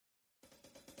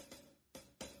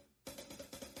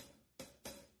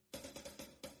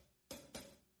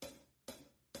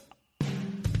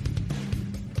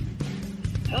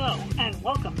Hello, and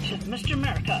welcome to Mr.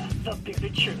 America, The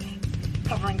Bearded Truth,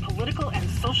 covering political and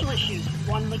social issues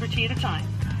one liberty at a time,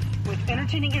 with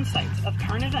entertaining insights of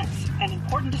current events and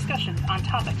important discussions on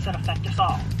topics that affect us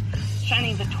all,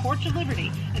 shining the torch of liberty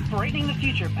and brightening the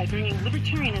future by bringing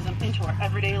libertarianism into our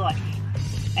everyday life.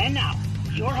 And now,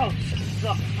 your host,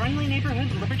 the friendly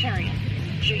neighborhood libertarian,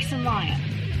 Jason Lyon,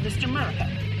 Mr. America,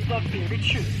 The Bearded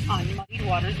Truth on Muddied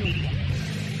Waters Media.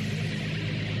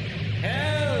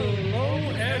 Hello,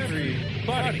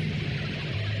 everybody.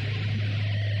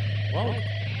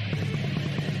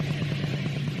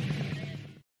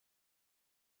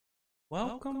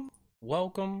 Welcome.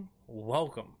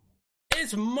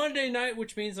 It's Monday night,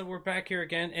 which means that we're back here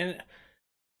again. And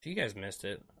if you guys missed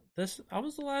it, I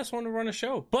was the last one to run a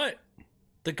show. But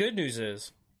the good news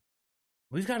is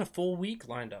we've got a full week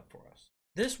lined up for us.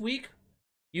 This week,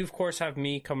 you of course have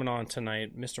me coming on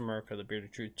tonight, Mr. America, The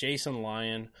Bearded Truth, Jason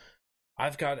Lyon.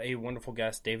 I've got a wonderful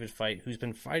guest, David Fite, who's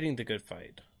been fighting the good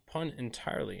fight, pun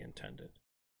entirely intended.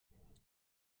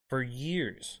 For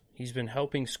years, he's been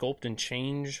helping sculpt and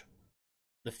change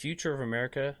the future of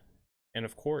America, and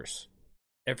of course,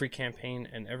 every campaign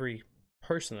and every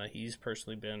person that he's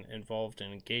personally been involved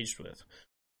and engaged with.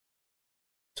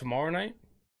 Tomorrow night,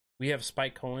 we have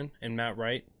Spike Cohen and Matt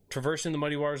Wright, Traversing the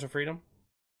Muddy Waters of Freedom.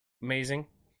 Amazing.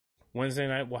 Wednesday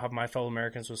night, we'll have My Fellow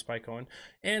Americans with Spike Cohen.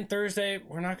 And Thursday,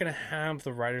 we're not going to have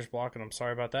the writer's block, and I'm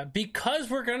sorry about that, because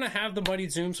we're going to have the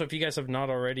Muddied Zoom. So if you guys have not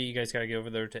already, you guys got to get over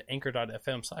there to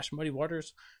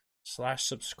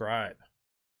anchor.fm/muddywaters/subscribe.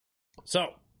 So,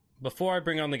 before I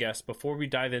bring on the guests, before we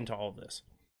dive into all of this,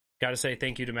 got to say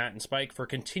thank you to Matt and Spike for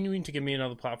continuing to give me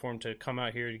another platform to come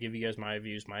out here to give you guys my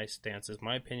views, my stances,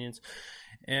 my opinions,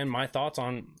 and my thoughts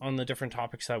on the different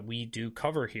topics that we do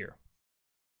cover here.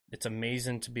 It's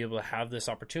amazing to be able to have this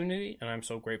opportunity, and I'm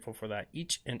so grateful for that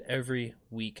each and every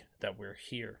week that we're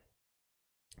here.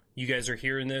 You guys are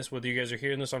hearing this, whether you guys are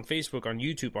hearing this on Facebook, on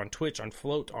YouTube, on Twitch, on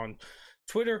Float, on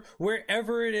Twitter,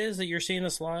 wherever it is that you're seeing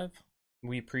us live,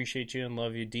 we appreciate you and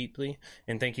love you deeply,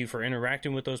 and thank you for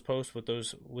interacting with those posts, with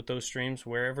those streams,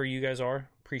 wherever you guys are.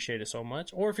 Appreciate it so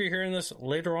much. Or if you're hearing this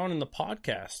later on in the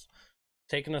podcast,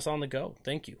 taking us on the go,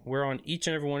 thank you. We're on each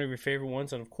and every one of your favorite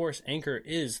ones, and of course Anchor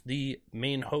is the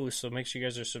main host, so make sure you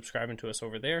guys are subscribing to us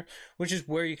over there, which is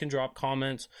where you can drop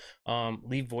comments,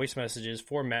 leave voice messages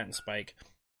for Matt and Spike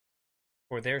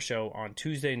for their show on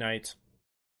Tuesday nights.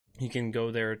 You can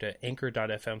go there to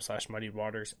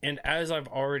anchor.fm/muddywaters. And as I've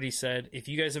already said, if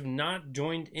you guys have not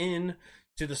joined in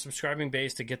to the subscribing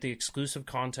base to get the exclusive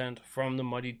content from the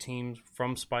Muddied teams,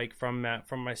 from Spike, from Matt,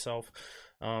 from myself,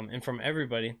 and from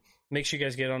everybody, make sure you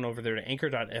guys get on over there to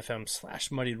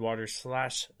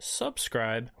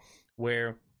anchor.fm/muddywaters/subscribe,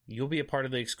 where you'll be a part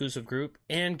of the exclusive group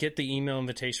and get the email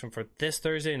invitation for this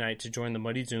Thursday night to join the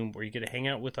Muddied Zoom, where you get to hang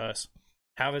out with us,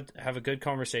 have a good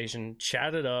conversation,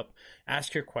 chat it up,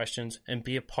 ask your questions, and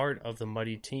be a part of the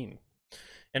Muddied team.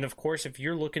 And of course, if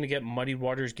you're looking to get Muddied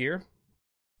Waters gear,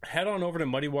 head on over to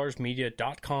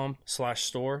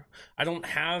muddywatersmedia.com/store. I don't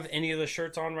have any of the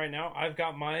shirts on right now. I've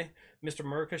got my Mr.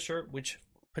 America shirt, which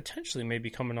potentially may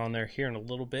be coming on there here in a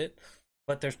little bit,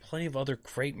 but there's plenty of other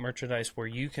great merchandise where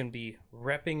you can be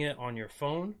repping it on your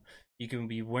phone, you can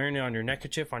be wearing it on your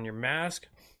neckerchief, on your mask,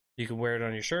 you can wear it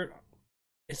on your shirt.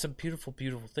 It's a beautiful,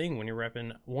 beautiful thing when you're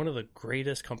repping one of the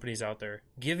greatest companies out there,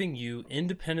 giving you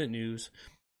independent news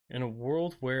in a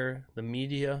world where the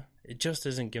media, it just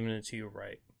isn't giving it to you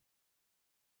right.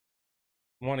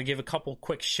 I want to give a couple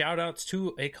quick shout outs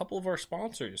to a couple of our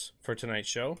sponsors for tonight's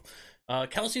show.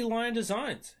 Kelsey Lyon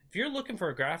Designs. If you're looking for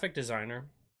a graphic designer,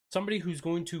 somebody who's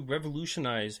going to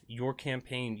revolutionize your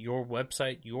campaign, your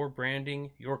website, your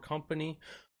branding, your company,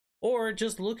 or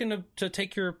just looking to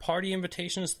take your party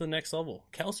invitations to the next level,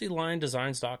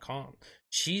 KelseyLyonDesigns.com.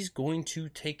 She's going to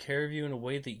take care of you in a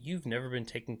way that you've never been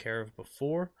taken care of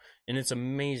before, and it's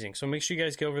amazing. So make sure you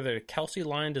guys go over there to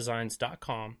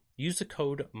KelseyLyonDesigns.com. Use the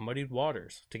code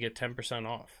MuddiedWaters to get 10%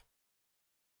 off.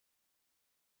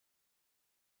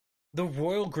 The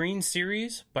Royal Green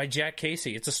series by Jack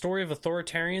Casey. It's a story of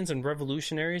authoritarians and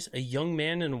revolutionaries, a young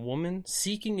man and a woman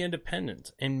seeking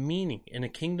independence and meaning in a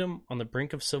kingdom on the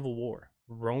brink of civil war.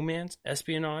 Romance,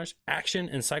 espionage, action,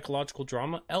 and psychological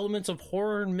drama, elements of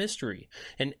horror and mystery,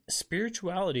 and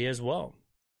spirituality as well.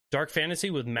 Dark fantasy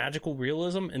with magical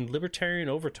realism and libertarian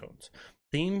overtones.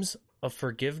 Themes of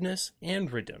forgiveness and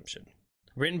redemption.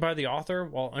 Written by the author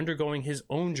while undergoing his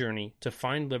own journey to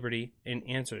find liberty and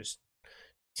answer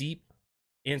deep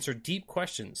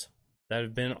questions that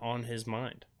have been on his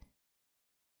mind.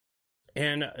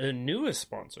 And a newest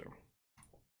sponsor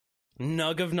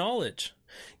Nug of Knowledge.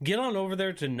 Get on over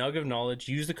there to Nug of Knowledge.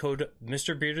 Use the code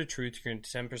Mr. Bearded Truth. You're going to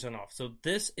 10% off. So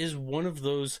this is one of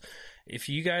those. If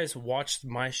you guys watched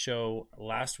my show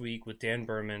last week with Dan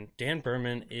Berman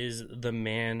is the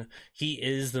man. He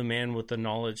is the man with the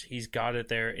knowledge. He's got it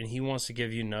there, and he wants to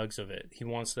give you nugs of it. He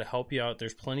wants to help you out.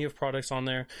 There's plenty of products on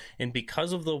there, and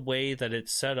because of the way that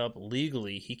it's set up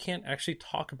legally, he can't actually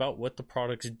talk about what the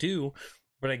products do.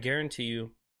 But I guarantee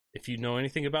you, if you know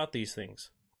anything about these things,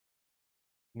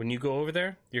 when you go over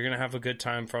there, you're going to have a good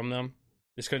time from them.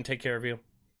 It's going to take care of you.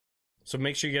 So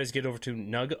make sure you guys get over to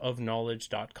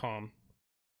nugofknowledge.com.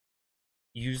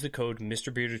 Use the code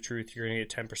Mr. Bearded Truth. You're going to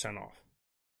get 10% off.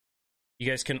 You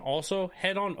guys can also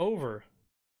head on over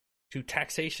to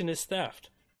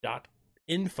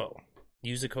taxationistheft.info.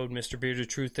 Use the code Mr. Bearded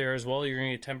Truth there as well. You're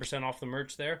going to get 10% off the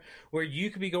merch there, where you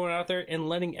could be going out there and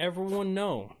letting everyone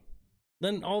know.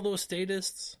 Letting all those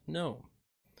statists know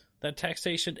that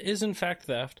taxation is in fact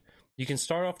theft. You can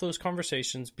start off those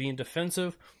conversations being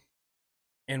defensive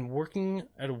and working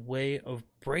at a way of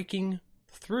breaking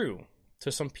through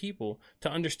to some people to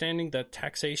understanding that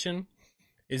taxation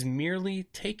is merely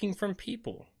taking from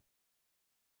people.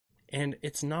 And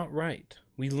it's not right.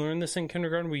 We learn this in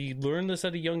kindergarten. We learn this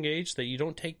at a young age, that you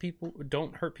don't take people,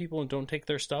 don't hurt people, and don't take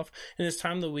their stuff. And it's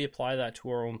time that we apply that to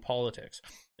our own politics.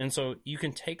 And so you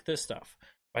can take this stuff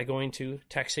by going to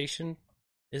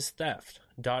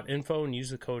taxationistheft.info and use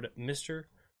the code Mr.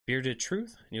 Bearded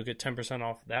Truth, and you'll get 10%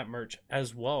 off that merch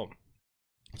as well.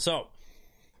 So,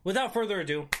 without further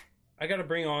ado, I got to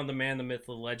bring on the man, the myth,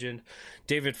 the legend,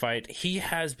 David Feit. He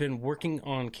has been working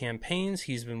on campaigns.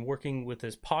 He's been working with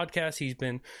his podcast. He's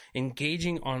been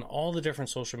engaging on all the different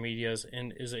social medias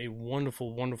and is a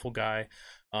wonderful, wonderful guy,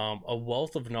 a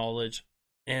wealth of knowledge.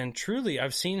 And truly,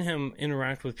 I've seen him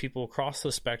interact with people across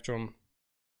the spectrum,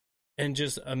 and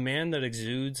just a man that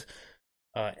exudes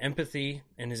empathy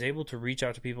and is able to reach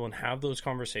out to people and have those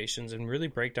conversations and really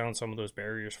break down some of those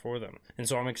barriers for them. And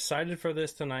so I'm excited for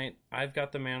this tonight. I've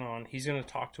got the man on. He's going to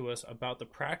talk to us about the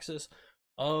praxis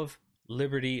of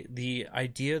liberty, the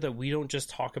idea that we don't just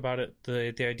talk about it,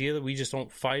 the idea that we just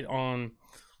don't fight on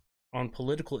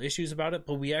political issues about it,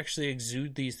 but we actually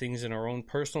exude these things in our own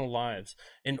personal lives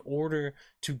in order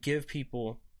to give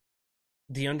people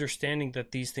the understanding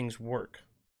that these things work.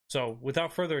 So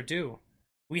without further ado,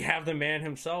 we have the man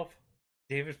himself,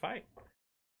 David Feit.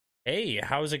 Hey,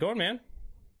 how's it going, man?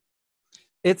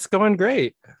 It's going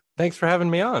great. Thanks for having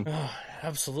me on. Oh,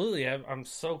 absolutely. I'm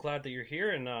so glad that you're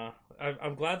here, and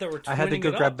I'm glad that we're. I had to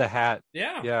go grab the hat.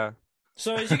 Yeah.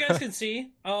 So as you guys can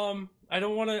see, I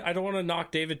don't want to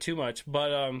knock David too much,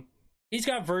 but he's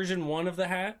got version 1 of the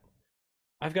hat.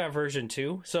 I've got version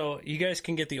 2, so you guys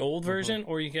can get the old version,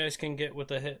 or you guys can get with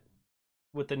the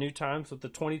with the new times, with the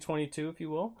 2022, if you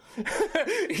will.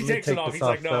 He takes it off. He's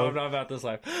like, no, I'm not about this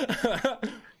life.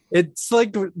 It's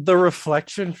like the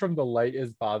reflection from the light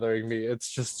is bothering me.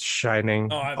 It's just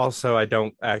shining. Also, I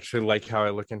don't actually like how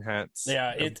I look in hats.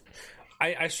 Yeah,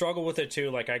 I struggle with it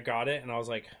too. Like, I got it and I was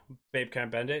like, babe, can I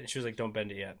bend it? And she was like, don't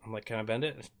bend it yet. I'm like, can I bend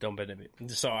it? Don't bend it.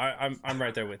 So I'm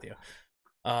right there with you.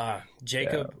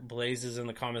 Jacob Blaze is in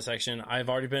the comment section. I've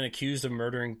already been accused of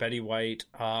murdering Betty White.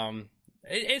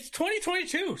 It's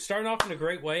 2022, starting off in a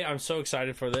great way. I'm so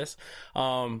excited for this.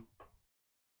 And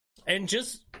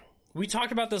just, we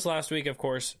talked about this last week, of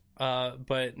course,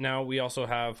 but now we also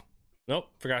have,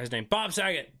 forgot his name, Bob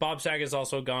Saget. Bob Saget is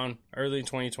also gone early in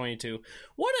 2022.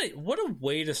 What a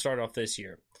way to start off this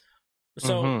year.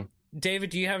 So,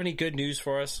 David, do you have any good news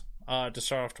for us to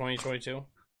start off 2022?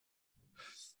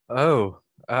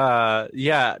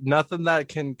 Yeah, nothing that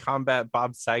can combat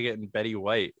Bob Saget and Betty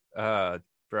White.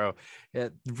 Bro,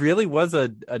 it really was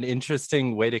an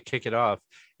interesting way to kick it off.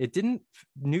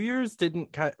 New Year's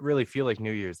didn't really feel like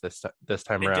New Year's this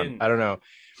time around. Didn't. I don't know.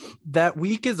 That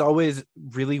week is always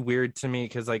really weird to me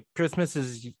because like Christmas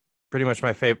is pretty much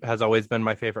my favorite, has always been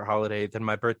my favorite holiday. Then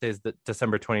my birthday is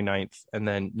December 29th, and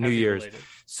then New Year's. Related.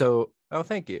 So,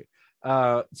 thank you.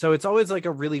 So it's always like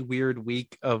a really weird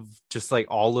week of just like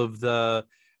all of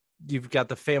you've got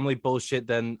the family bullshit,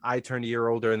 then I turn a year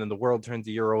older, and then the world turns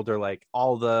a year older, like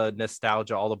all the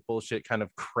nostalgia, all the bullshit kind of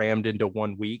crammed into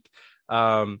one week.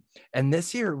 And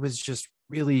this year was just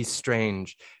really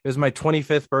strange. It was my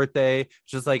 25th birthday,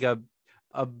 just like a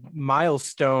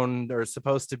milestone, or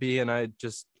supposed to be, and I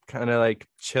just kind of like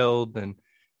chilled, and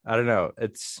I don't know,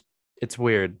 it's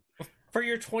weird. For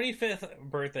your 25th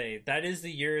birthday, that is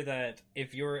the year that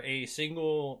if you're a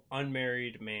single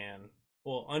unmarried man,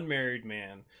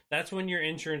 that's when your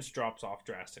insurance drops off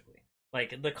drastically.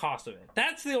 Like, the cost of it.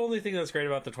 That's the only thing that's great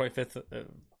about the 25th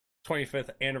 25th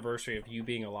anniversary of you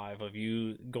being alive, of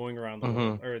you going around the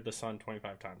world or the sun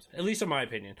 25 times, at least in my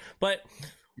opinion. But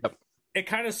it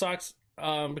kind of sucks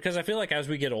because I feel like as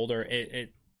we get older,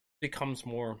 it becomes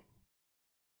more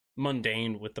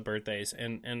mundane with the birthdays,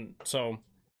 and so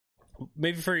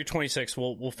maybe for your 26th,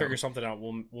 we'll figure something out.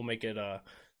 We'll make it a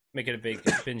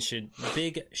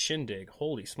big shindig.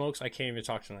 Holy smokes, I can't even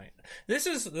talk tonight. This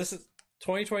is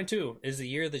 2022 is the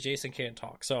year that Jason can't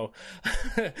talk. So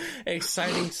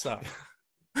exciting stuff.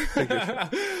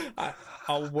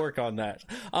 I'll work on that.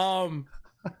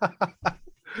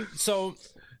 So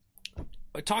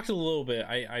I talked a little bit.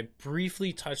 I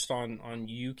briefly touched on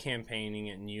you campaigning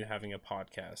and you having a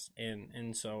podcast,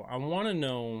 and so I want to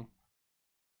know.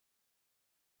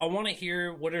 I want to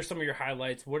hear what are some of your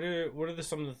highlights. What are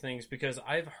some of the things, because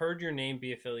I've heard your name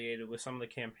be affiliated with some of the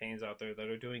campaigns out there that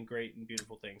are doing great and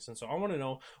beautiful things, and so I want to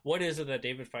know what is it that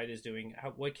David Fite is doing.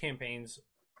 What campaigns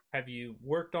have you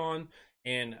worked on,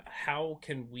 and how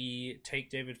can we take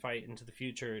David Fite into the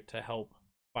future to help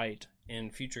fight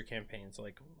in future campaigns?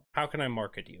 Like, how can I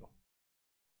market you?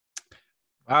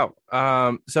 Wow.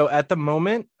 So at the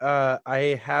moment,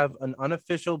 I have an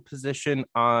unofficial position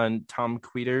on Tom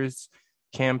Queter's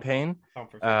campaign,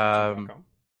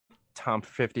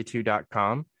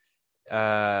 Tom52.com.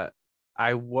 I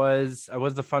was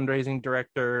the fundraising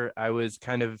director. I was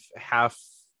kind of half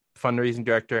fundraising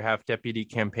director, half deputy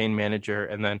campaign manager,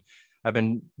 and then I've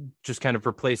been just kind of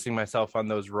replacing myself on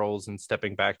those roles and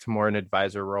stepping back to more an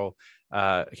advisor role,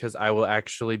 because I will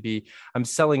actually I'm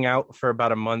selling out for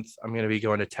about a month. I'm going to be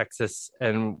going to Texas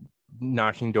and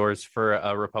knocking doors for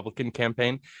a Republican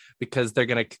campaign, because they're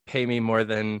going to pay me more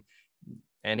than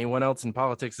anyone else in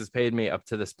politics has paid me up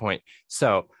to this point.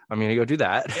 So I'm going to go do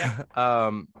that. Yeah.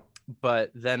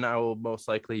 But then I will most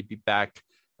likely be back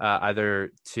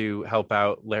either to help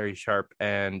out Larry Sharpe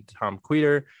and Tom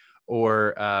Queter,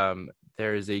 or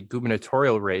there is a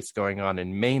gubernatorial race going on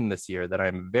in Maine this year that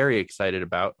I'm very excited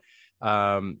about,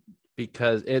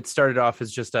 because it started off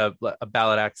as just a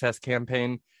ballot access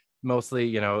campaign.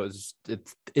 Mostly, it's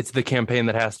the campaign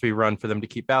that has to be run for them to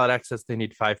keep ballot access. They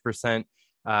need 5%.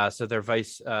 So their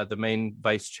the main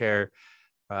vice chair,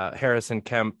 Harrison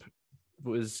Kemp,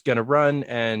 was going to run,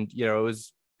 and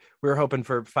we were hoping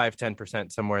for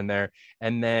 5-10% somewhere in there.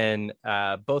 And then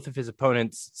both of his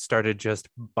opponents started just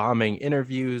bombing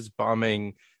interviews,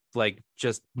 bombing like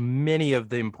just many of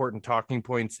the important talking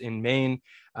points in Maine.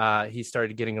 He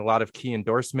started getting a lot of key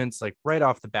endorsements, like right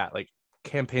off the bat. Like,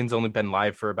 campaign's only been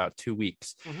live for about 2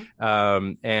 weeks,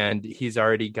 and he's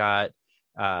already got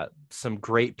some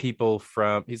great people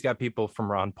he's got people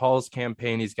from Ron Paul's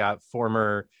campaign. He's got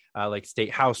former like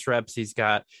state house reps. He's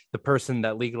got the person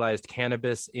that legalized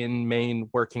cannabis in Maine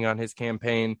working on his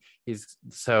campaign.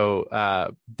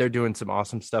 They're doing some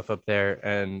awesome stuff up there,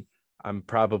 and I'm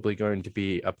probably going to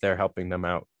be up there helping them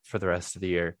out for the rest of the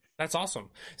year. That's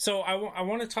awesome. So I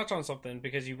want to touch on something,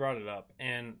 because you brought it up,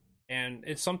 and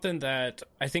it's something that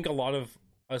I think a lot of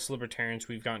us libertarians,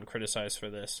 we've gotten criticized for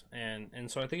this,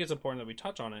 and so I think it's important that we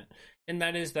touch on it, and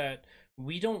that is that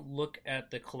we don't look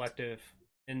at the collective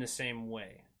in the same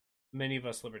way, many of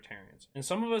us libertarians, and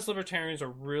some of us libertarians are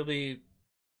really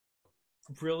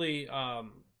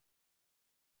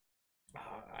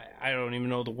I don't even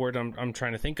know the word I'm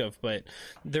trying to think of, but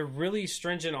they're really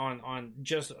stringent on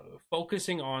just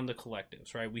focusing on the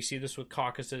collectives, right? We see this with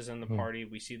caucuses in the party.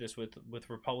 We see this with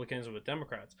Republicans and with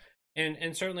Democrats.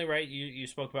 And certainly, right, you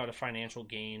spoke about a financial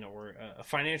gain or a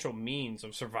financial means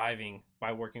of surviving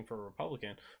by working for a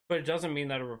Republican, but it doesn't mean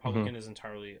that a Republican is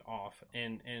entirely off.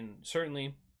 And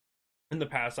certainly, in the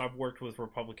past, I've worked with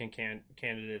Republican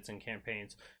candidates and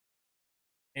campaigns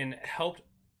and helped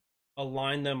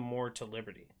align them more to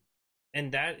liberty.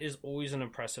 And that is always an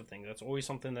impressive thing. That's always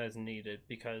something that is needed,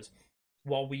 because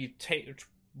while we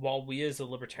as the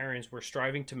libertarians, we're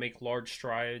striving to make large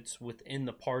strides within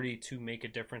the party to make a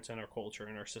difference in our culture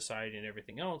and our society and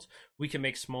everything else, we can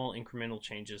make small incremental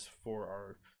changes for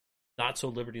our not so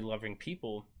liberty loving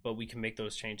people, but we can make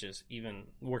those changes even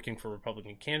working for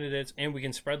Republican candidates, and we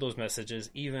can spread those messages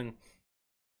even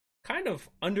kind of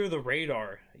under the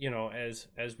radar, as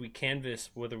we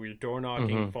canvass, whether we're door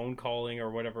knocking, phone calling,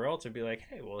 or whatever else, and be like,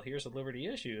 hey, well, here's a liberty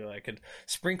issue that I could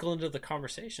sprinkle into the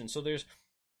conversation. So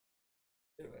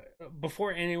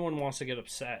before anyone wants to get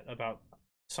upset about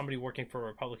somebody working for a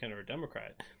Republican or a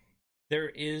Democrat, there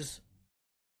is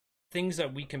things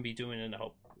that we can be doing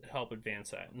to help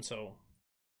advance that. And so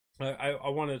I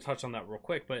wanted to touch on that real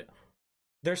quick, but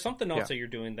there's something else that you're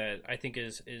doing that I think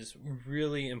is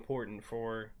really important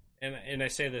for, and I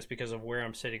say this because of where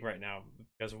I'm sitting right now,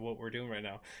 because of what we're doing right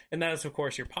now, and that is, of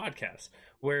course, your podcast,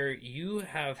 where you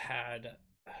have had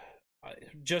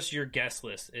just your guest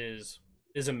list is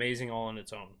amazing all on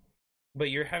its own. But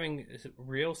you're having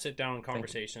real sit down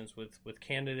conversations with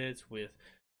candidates, with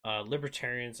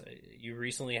libertarians. You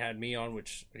recently had me on,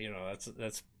 which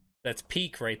that's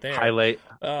peak right there. Highlight,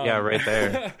 yeah, right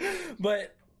there.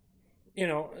 But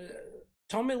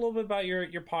tell me a little bit about your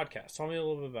podcast. Tell me a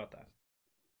little bit about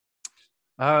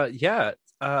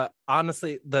that.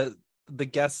 Honestly, the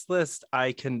guest list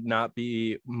I cannot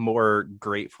be more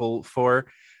grateful for.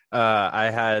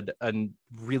 I had a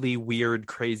really weird,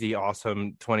 crazy,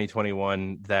 awesome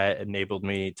 2021 that enabled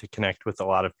me to connect with a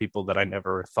lot of people that I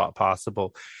never thought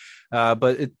possible.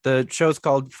 But the show's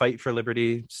called Fight for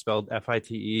Liberty, spelled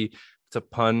FITE. It's a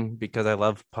pun because I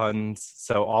love puns.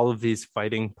 So all of these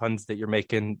fighting puns that you're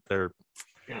making, they're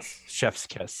chef's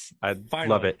kiss. I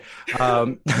love it.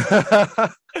 Finally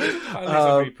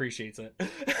somebody appreciates it.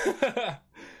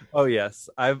 Oh yes,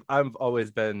 I've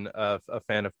always been a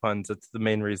fan of puns. It's the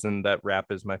main reason that rap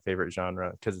is my favorite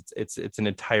genre, because it's an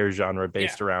entire genre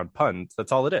based around puns.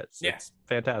 That's all it is. Yeah. It's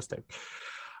fantastic.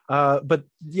 But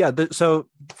yeah, so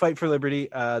Fight for Liberty.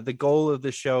 The goal of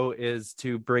the show is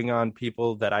to bring on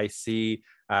people that I see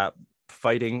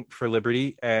fighting for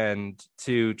liberty, and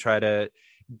to try to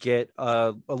get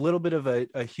a little bit of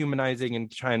a humanizing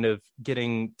and kind of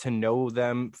getting to know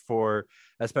them, for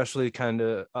especially kind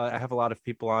of I have a lot of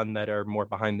people on that are more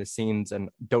behind the scenes and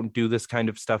don't do this kind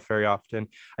of stuff very often.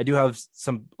 I do have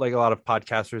some, like, a lot of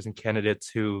podcasters and candidates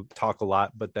who talk a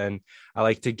lot, but then I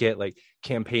like to get like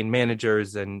campaign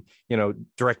managers and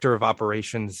director of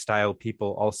operations style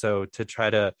people also, to try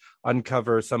to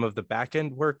uncover some of the back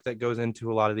end work that goes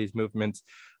into a lot of these movements,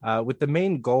 with the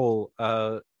main goal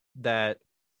that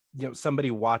somebody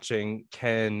watching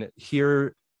can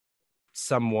hear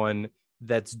someone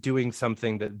that's doing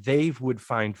something that they would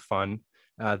find fun,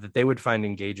 that they would find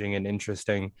engaging and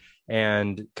interesting,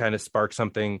 and kind of spark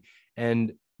something,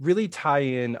 and really tie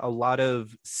in a lot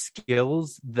of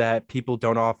skills that people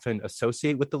don't often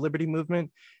associate with the liberty movement,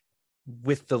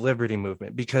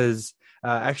 because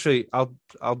actually I'll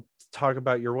talk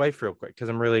about your wife real quick, because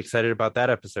I'm really excited about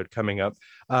that episode coming up.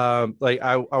 I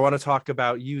want to talk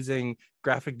about using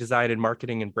graphic design and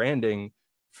marketing and branding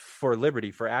for liberty,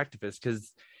 for activists,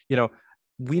 because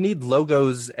we need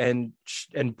logos and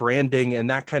branding and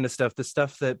that kind of stuff, the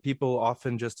stuff that people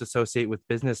often just associate with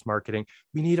business marketing.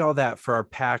 We need all that for our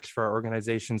PACs, for our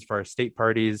organizations, for our state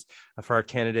parties, for our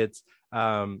candidates,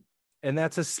 and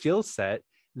that's a skill set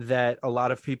that a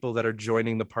lot of people that are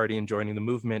joining the party and joining the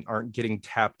movement aren't getting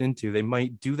tapped into. They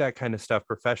might do that kind of stuff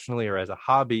professionally or as a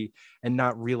hobby and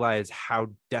not realize how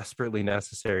desperately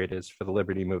necessary it is for the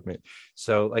liberty movement.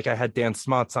 So like I had Dan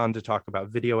Smots on to talk about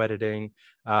video editing.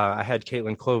 I had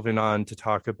Caitlin Cloven on to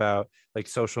talk about like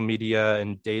social media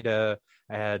and data.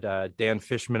 I had Dan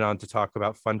Fishman on to talk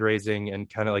about fundraising and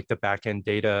kind of like the back end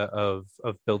data of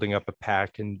building up a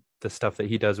PAC and the stuff that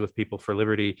he does with People for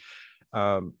Liberty.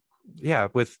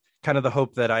 With kind of the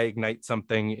hope that I ignite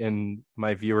something in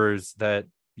my viewers that,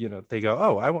 they go,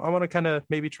 oh, I want to kind of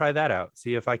maybe try that out,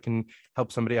 see if I can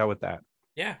help somebody out with that.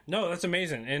 Yeah, no, that's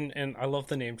amazing. And I love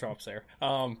the name drops there.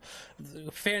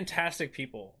 Fantastic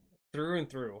people through and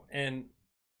through. And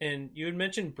you had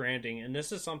mentioned branding, and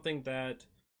this is something that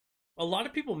a lot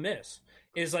of people miss,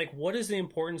 is like, what is the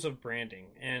importance of branding?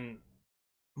 And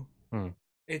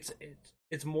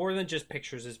it's more than just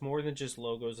pictures. It's more than just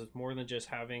logos. It's more than just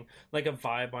having like a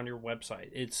vibe on your website.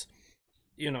 It's,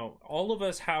 all of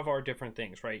us have our different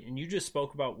things, right? And you just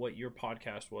spoke about what your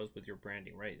podcast was with your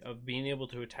branding, right? Of being able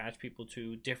to attach people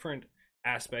to different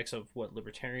aspects of what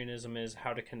libertarianism is,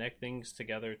 how to connect things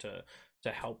together to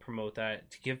help promote that,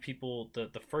 to give people the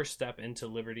first step into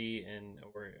liberty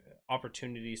or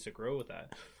opportunities to grow with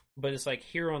that. But it's like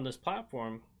here on this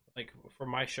platform, like for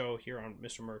my show here on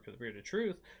Mr. America, the Bearded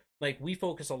Truth, like we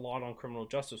focus a lot on criminal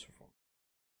justice reform,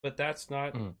 but that's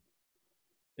not,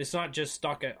 it's not just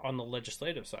stuck on the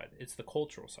legislative side. It's the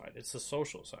cultural side. It's the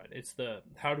social side. It's the,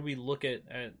 how do we look at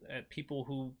people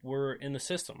who were in the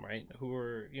system, right? Who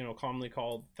were, commonly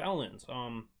called felons.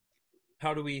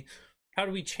 How do we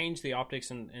change the optics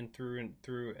and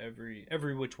through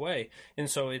every which way? And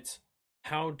so it's,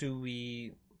 how do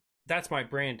we, that's my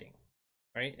branding,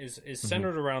 right? Is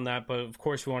centered around that. But of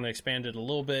course we want to expand it a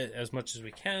little bit as much as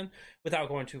we can without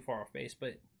going too far off base.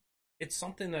 But it's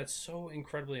something that's so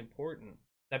incredibly important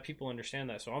that people understand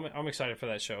that. So I'm excited for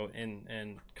that show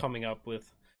and coming up with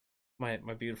my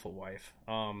beautiful wife.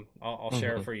 I'll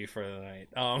share it for you for the night.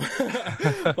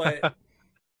 But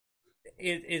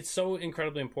it's so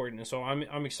incredibly important. And so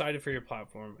I'm excited for your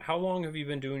platform. How long have you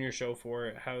been doing your show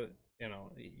for? How,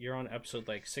 you're on episode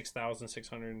like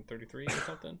 6,633 or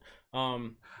something.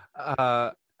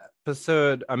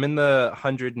 episode. I'm in the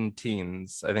 100 and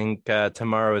teens. I think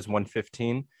tomorrow is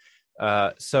 115.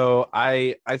 So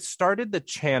I started the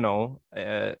channel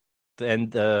and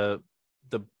the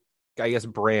I guess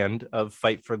brand of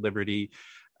Fight for Liberty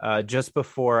just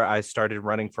before I started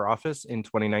running for office in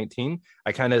 2019.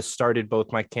 I kind of started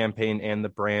both my campaign and the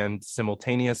brand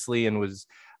simultaneously, and was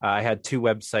I had two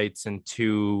websites and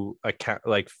two account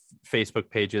like Facebook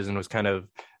pages, and was kind of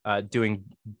doing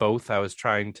both. I was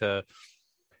trying to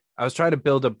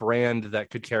build a brand that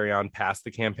could carry on past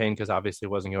the campaign, because obviously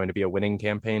it wasn't going to be a winning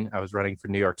campaign. I was running for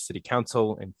New York City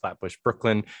Council in Flatbush,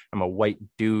 Brooklyn. I'm a white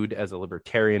dude as a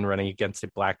libertarian running against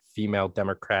a black female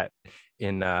Democrat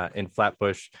in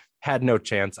Flatbush. Had no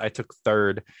chance. I took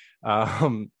third.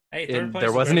 Hey, third place.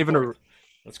 There wasn't even fourth.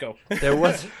 Let's go. there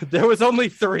was only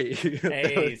three.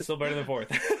 Hey, still better than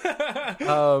fourth.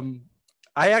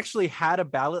 I actually had a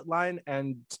ballot line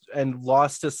and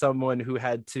lost to someone who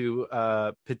had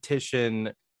to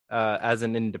petition as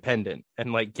an independent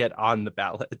and like get on the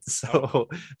ballot. So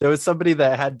there was somebody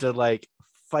that had to like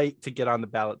fight to get on the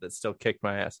ballot that still kicked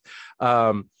my ass.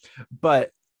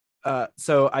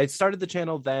 So I started the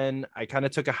channel then. I kind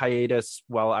of took a hiatus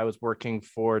while I was working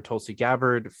for Tulsi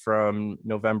Gabbard from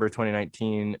November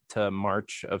 2019 to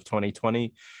March of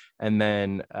 2020. And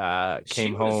then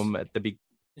came home at the beginning.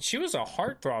 She was a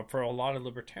heartthrob for a lot of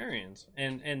libertarians,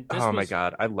 and this oh my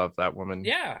god, I love that woman.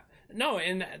 Yeah, no,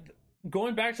 and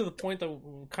going back to the point that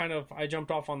kind of I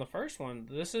jumped off on the first one,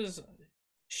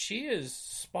 she is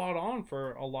spot on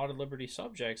for a lot of liberty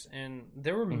subjects, and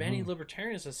there were many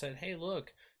libertarians that said, "Hey,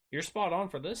 look, you're spot on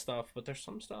for this stuff, but there's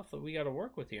some stuff that we got to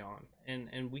work with you on,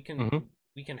 and we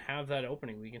can have that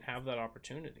opening, we can have that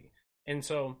opportunity." And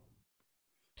so,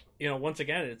 once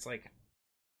again, it's like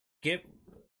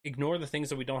ignore the things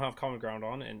that we don't have common ground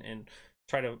on, and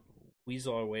try to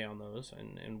weasel our way on those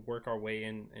and work our way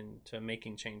into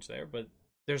making change there. But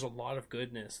there's a lot of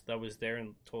goodness that was there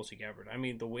in Tulsi Gabbard. I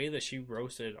mean, the way that she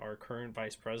roasted our current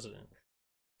vice president,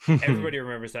 everybody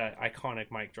remembers that iconic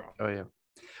mic drop. Oh yeah.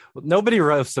 Well, nobody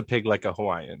roasts a pig like a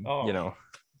Hawaiian. I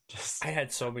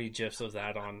had so many gifs of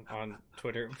that on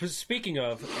Twitter. Speaking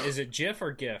of, is it GIF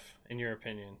or GIF in your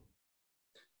opinion?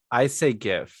 I say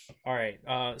GIF. All right.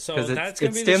 So that's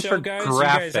going to be the show, guys. Graphics.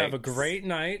 You guys have a great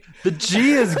night. The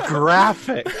G is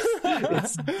graphics.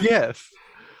 It's GIF.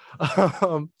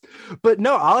 But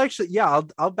no,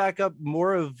 I'll back up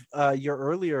more of your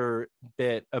earlier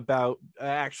bit about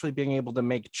actually being able to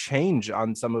make change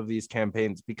on some of these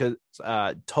campaigns, because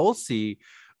Tulsi,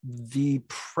 the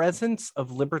presence of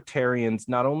libertarians,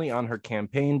 not only on her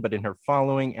campaign, but in her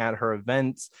following at her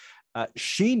events,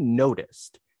 she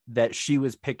noticed that she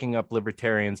was picking up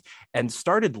libertarians and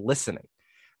started listening.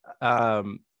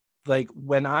 Like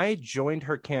when I joined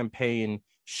her campaign,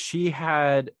 she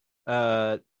had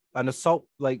an assault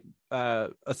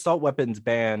weapons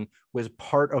ban was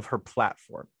part of her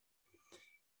platform.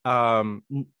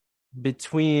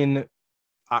 Between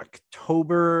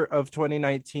October of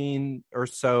 2019 or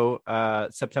so,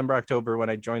 September, October, when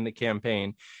I joined the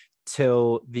campaign,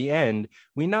 till the end,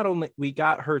 we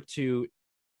got her to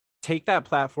take that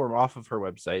platform off of her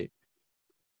website,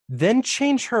 then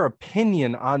change her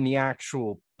opinion on the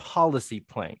actual policy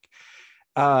plank,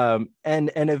 and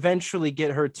eventually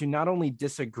get her to not only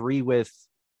disagree with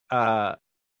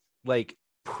like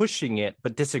pushing it,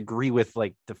 but disagree with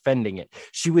like defending it.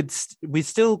 We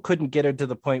still couldn't get her to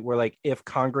the point where like if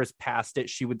Congress passed it,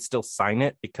 she would still sign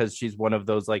it, because she's one of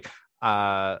those like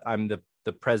I'm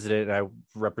the president and I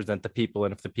represent the people,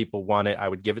 and if the people want it, I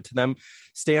would give it to them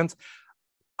stance.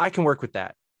 I can work with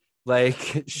that.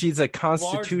 Like, she's a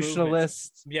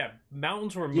constitutionalist. Yeah,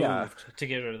 mountains were moved to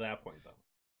get her to that point, though.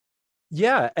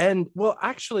 Yeah, and well,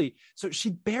 actually, so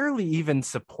she barely even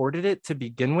supported it to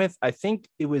begin with. I think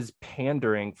it was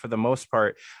pandering for the most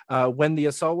part. When the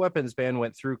assault weapons ban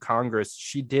went through Congress,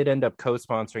 she did end up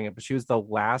co-sponsoring it, but she was the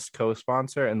last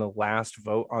co-sponsor and the last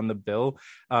vote on the bill,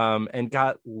 and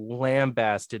got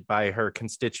lambasted by her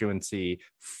constituency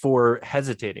for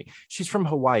hesitating. She's from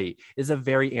Hawaii, is a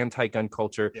very anti-gun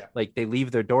culture. Yeah. Like, they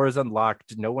leave their doors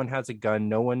unlocked. No one has a gun.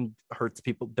 No one hurts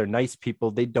people. They're nice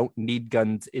people. They don't need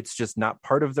guns. It's just not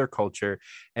part of their culture.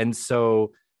 And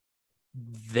so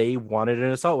they wanted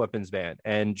an assault weapons ban,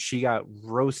 and she got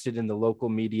roasted in the local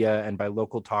media and by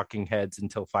local talking heads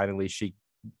until finally she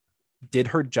did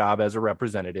her job as a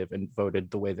representative and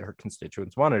voted the way that her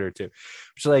constituents wanted her to.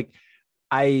 Which, like,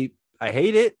 I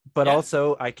hate it, but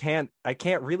also I can't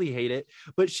really hate it.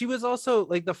 But she was also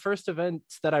like the first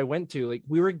events that I went to, like,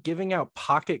 we were giving out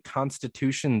pocket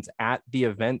constitutions at the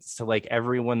events to like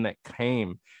everyone that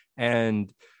came.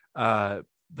 And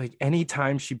like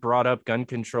anytime she brought up gun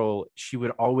control, she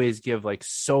would always give like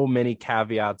so many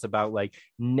caveats about like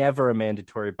never a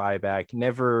mandatory buyback,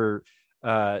 never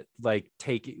like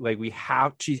take like we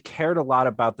have she cared a lot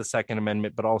about the Second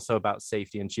Amendment, but also about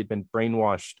safety. And she'd been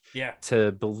brainwashed Yeah.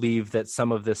 to believe that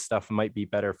some of this stuff might be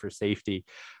better for safety.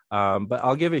 But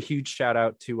I'll give a huge shout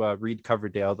out to Reed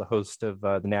Coverdale, the host of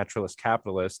The Naturalist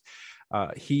Capitalist.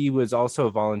 He was also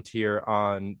a volunteer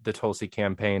on the Tulsi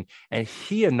campaign, and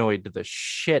he annoyed the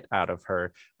shit out of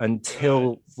her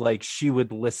until like she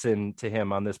would listen to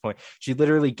him on this point. She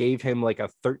literally gave him like a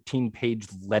 13-page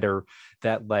letter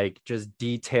that like just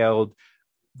detailed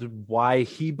why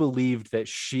he believed that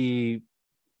she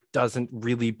doesn't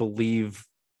really believe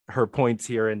her points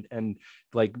here, and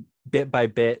like bit by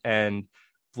bit, and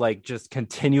like just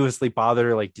continuously bothered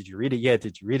her, like, did you read it yet,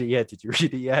 did you read it yet, did you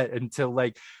read it yet, until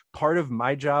like part of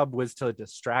my job was to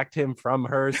distract him from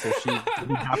her so she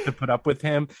didn't have to put up with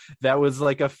him. That was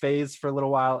like a phase for a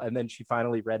little while, and then she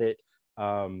finally read it.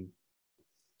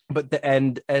 But the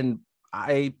end, and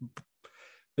I,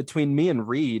 between me and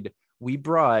Reed, we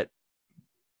brought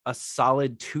a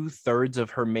solid 2/3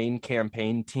 of her main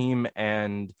campaign team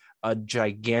and a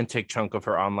gigantic chunk of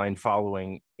her online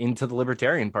following into the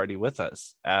Libertarian Party with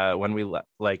us when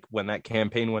when that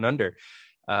campaign went under.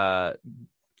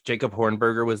 Jacob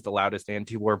Hornberger was the loudest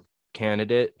anti-war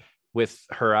candidate with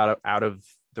her out of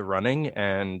the running,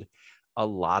 and a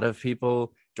lot of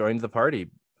people joined the party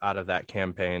out of that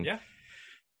campaign. Yeah.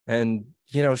 And,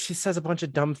 you know, she says a bunch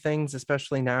of dumb things,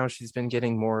 especially now. She's been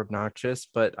getting more obnoxious,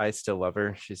 but I still love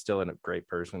her. She's still a great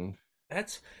person.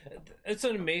 It's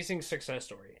an amazing success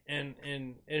story, and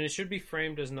it should be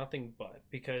framed as nothing but,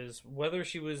 because whether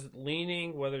she was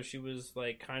leaning, whether she was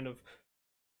like kind of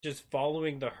just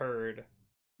following the herd,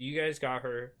 you guys got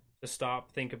her to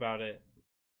stop, think about it,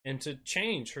 and to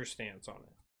change her stance on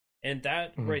it. And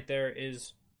that right there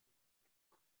is,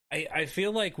 I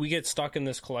feel like we get stuck in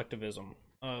this collectivism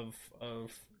of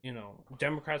you know,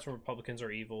 Democrats and Republicans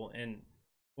are evil, and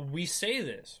we say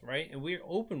this, right, and we're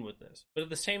open with this, but at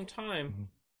the same time,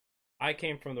 I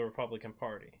came from the Republican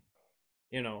Party.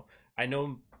 You know, I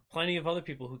know plenty of other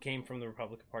people who came from the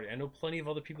Republican Party. I know plenty of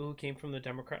other people who came from the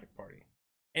Democratic Party.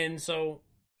 And so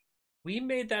we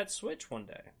made that switch one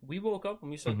day. We woke up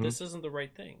and we said, this isn't the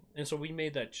right thing. And so we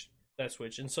made that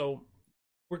switch. And so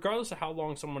regardless of how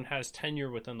long someone has tenure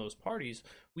within those parties,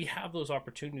 we have those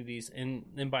opportunities.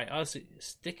 And by us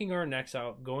sticking our necks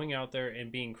out, going out there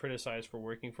and being criticized for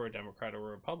working for a Democrat or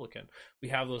a Republican, we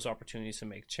have those opportunities to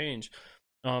make change.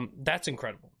 That's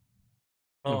incredible.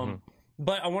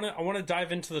 But I want to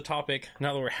dive into the topic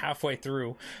now that we're halfway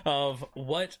through of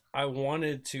what I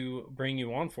wanted to bring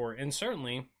you on for. And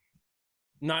certainly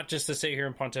not just to sit here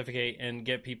and pontificate and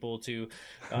get people to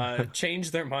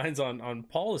change their minds on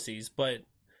policies, but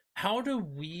how do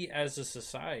we as a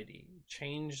society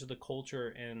change the culture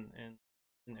and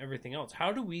everything else?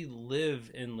 How do we live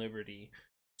in liberty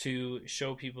to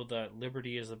show people that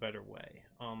liberty is a better way?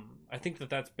 I think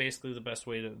that's basically the best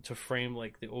way to frame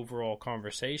like the overall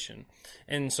conversation.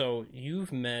 And so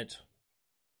you've met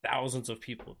thousands of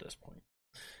people at this point,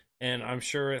 and I'm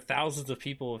sure thousands of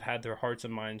people have had their hearts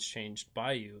and minds changed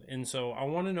by you. And so I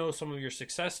want to know some of your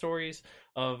success stories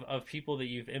of people that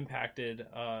you've impacted,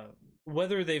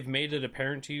 whether they've made it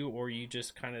apparent to you or you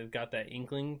just kind of got that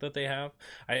inkling that they have.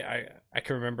 I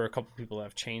can remember a couple of people that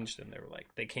have changed, and they were like,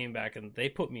 they came back and they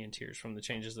put me in tears from the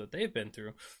changes that they've been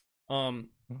through.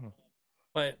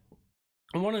 But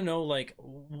I want to know, like,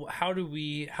 how do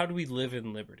we live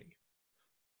in liberty?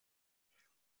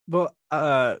 Well,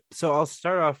 so I'll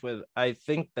start off with, I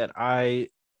think that I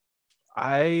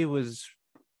was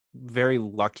very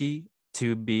lucky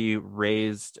to be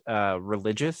raised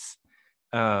religious.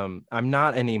 I'm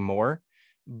not anymore,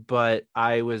 but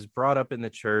I was brought up in the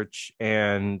church,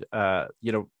 and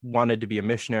you know, wanted to be a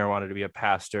missionary, wanted to be a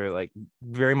pastor, like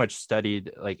very much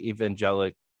studied like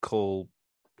evangelical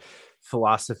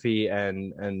philosophy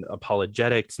and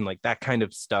apologetics and like that kind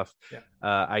of stuff.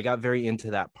 I got very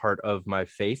into that part of my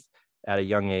faith at a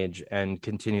young age and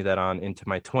continue that on into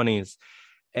my 20s.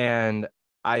 And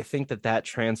I think that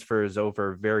transfers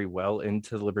over very well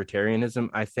into libertarianism.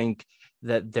 I think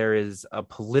that there is a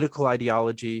political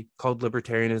ideology called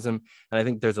libertarianism, and I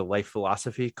think there's a life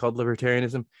philosophy called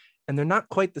libertarianism, and they're not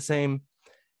quite the same.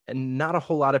 And not a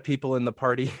whole lot of people in the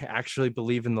party actually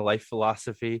believe in the life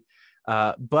philosophy.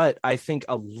 But I think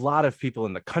a lot of people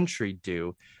in the country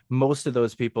do. Most of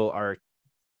those people are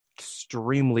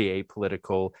extremely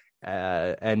apolitical,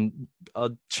 and a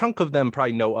chunk of them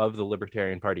probably know of the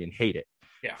Libertarian Party and hate it.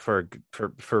 Yeah, for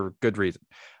good reason.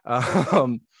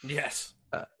 Yes,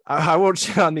 I won't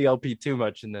shit on the LP too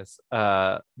much in this,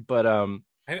 but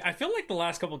I feel like the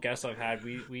last couple guests I've had,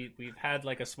 we've had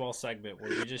like a small segment where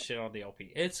we just shit on the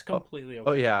LP. It's Oh, completely oh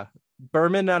okay. yeah,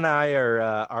 Berman and I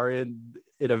are in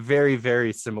a very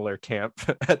very similar camp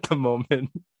at the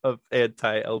moment of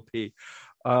anti LP.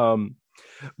 Um,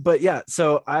 but yeah,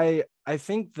 so I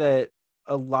think that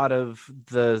a lot of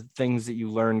the things that you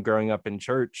learn growing up in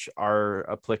church are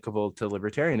applicable to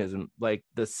libertarianism, like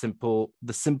the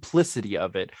simplicity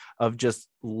of it, of just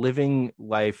living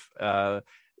life,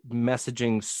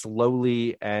 messaging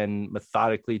slowly and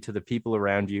methodically to the people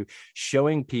around you,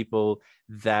 showing people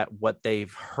that what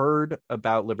they've heard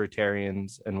about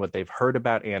libertarians and what they've heard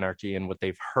about anarchy and what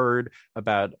they've heard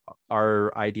about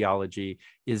our ideology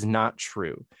is not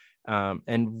true.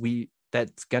 And we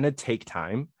that's going to take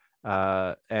time,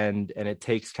 and it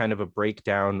takes kind of a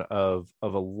breakdown of a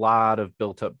lot of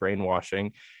built up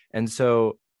brainwashing. And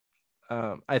so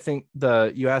I think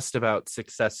the you asked about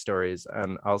success stories,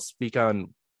 and I'll speak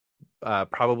on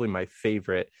probably my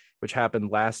favorite, which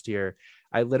happened last year.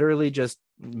 I literally just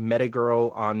met a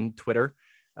girl on Twitter.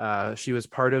 She was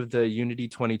part of the Unity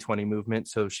 2020 movement,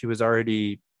 so she was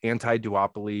already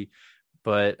anti-duopoly,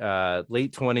 but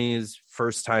late 20s,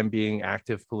 first time being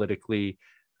active politically,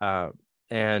 uh,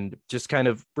 and just kind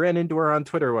of ran into her on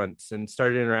Twitter once and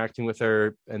started interacting with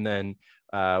her. And then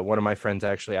one of my friends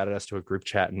actually added us to a group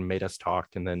chat and made us talk,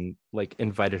 and then like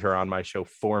invited her on my show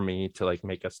for me to like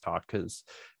make us talk, because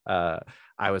uh,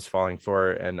 I was falling for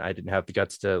her and I didn't have the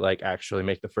guts to like actually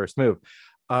make the first move.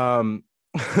 Um,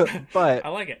 but I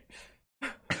like it.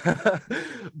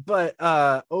 but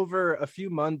over a few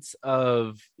months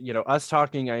of us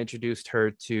talking, I introduced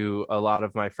her to a lot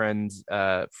of my friends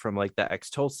from like the ex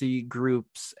Tulsi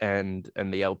groups and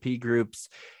the LP groups.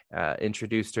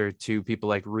 Introduced her to people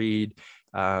like Reed,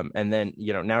 and then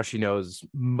now she knows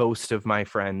most of my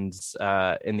friends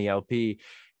in the LP,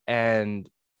 and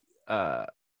uh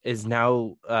is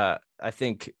now I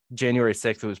think January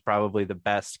 6th was probably the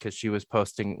best, because she was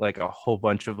posting like a whole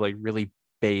bunch of like really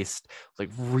based, like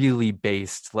was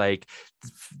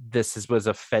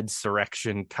a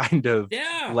Fedsurrection kind of,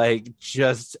 Yeah, like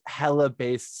just hella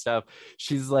based stuff.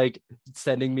 She's like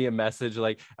sending me a message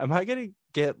like, am I gonna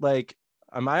get like,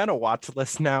 am I on a watch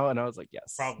list now? And I was like,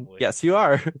 yes, probably. yes, you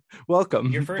are. Your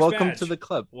Welcome, first welcome to badge. the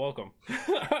club. Welcome.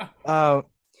 uh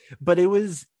but it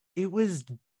was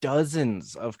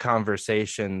dozens of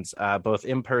conversations, both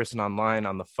in person, online,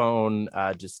 on the phone,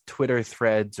 just Twitter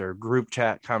threads or group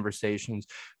chat conversations.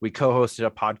 We co-hosted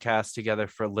a podcast together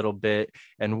for a little bit,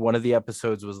 and one of the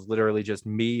episodes was literally just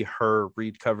me, her,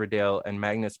 Reed Coverdale, and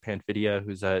Magnus Panfidia,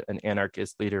 who's an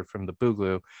anarchist leader from the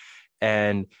Boogloo.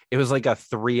 And it was like a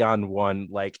 3-on-1,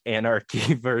 like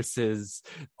anarchy versus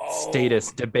Oh,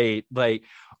 status debate, like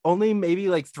only maybe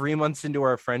like 3 months into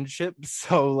our friendship.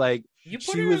 So like you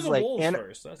put she her in was the like, wolves and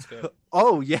first. That's good.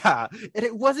 oh yeah, and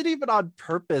it wasn't even on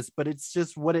purpose, but it's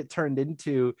just what it turned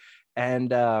into. And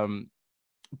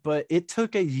but it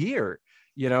took a year,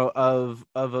 of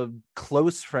a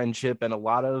close friendship and a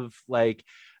lot of like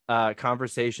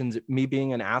conversations, me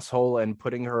being an asshole and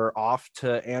putting her off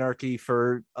to anarchy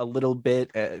for a little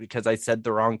bit, because I said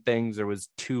the wrong things or was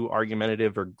too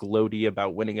argumentative or gloaty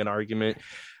about winning an argument,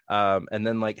 and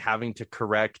then like having to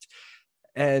correct.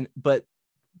 And but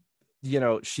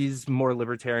she's more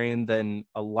libertarian than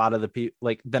a lot of the people,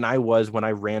 like than I was when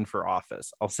I ran for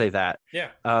office, I'll say that. Yeah.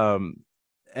 um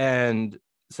and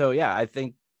so yeah, I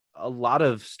think a lot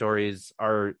of stories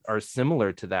are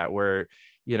similar to that, where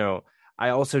I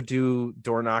also do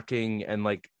door knocking and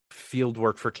like field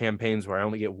work for campaigns where I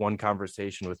only get one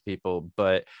conversation with people,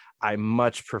 but I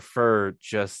much prefer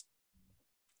just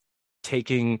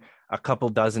taking a couple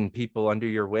dozen people under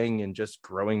your wing and just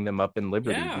growing them up in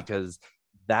liberty, Yeah. because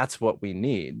that's what we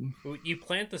need. You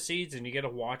plant the seeds and you get to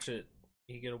watch it.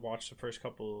 You get to watch the first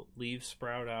couple leaves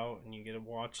sprout out, and you get to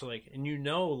watch like, and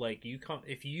like you come,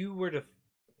 if you were to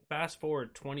fast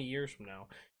forward 20 years from now,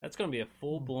 that's going to be a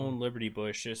full blown Liberty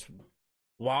Bush, just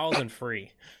wild and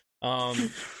free.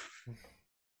 Um,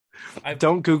 I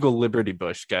Don't Google Liberty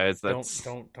Bush, guys. don't That's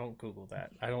don't Google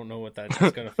that. I don't know what that's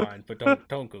going to find, but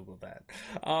don't Google that.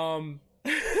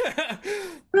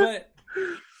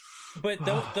 But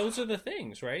those are the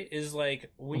things, right? Is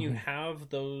like when you have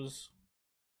those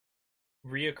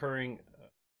reoccurring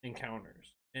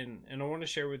encounters, and I want to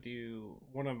share with you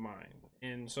one of mine.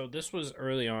 And so this was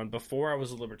early on, before I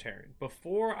was a libertarian.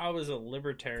 Before I was a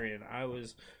libertarian, I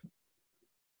was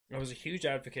a huge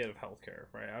advocate of healthcare,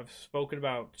 right? I've spoken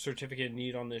about certificate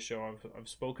need on this show. I've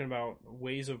spoken about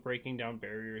ways of breaking down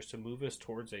barriers to move us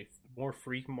towards a more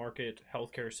free market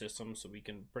healthcare system, so we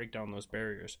can break down those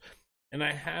barriers. And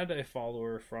I had a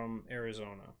follower from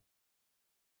Arizona,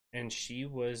 and she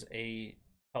was a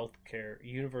healthcare,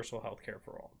 universal healthcare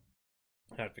for all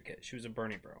advocate. She was a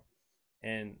Bernie bro,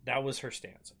 and that was her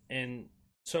stance. And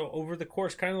so over the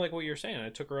course, kind of like what you're saying, I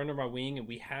took her under my wing, and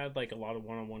we had like a lot of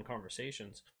one-on-one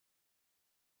conversations.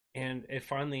 And it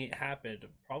finally happened,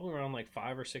 probably around like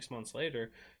 5 or 6 months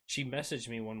later. She messaged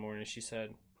me one morning. She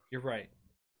said, "You're right,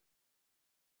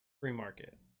 free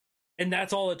market," and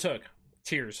that's all it took.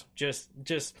 Tears, just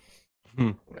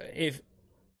if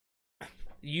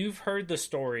you've heard the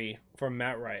story from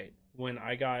Matt Wright when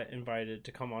I got invited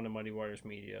to come on to Muddy Waters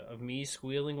Media of me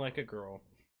squealing like a girl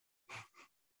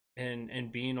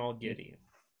and being all giddy.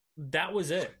 That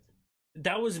was it.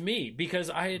 That was me, because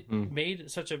I had made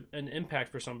such an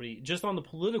impact for somebody just on the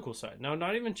political side. Now,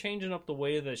 not even changing up the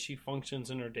way that she functions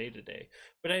in her day to day,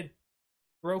 but I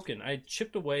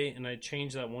chipped away and I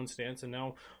changed that one stance, and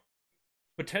now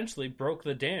potentially broke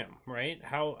the dam. Right?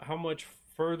 How much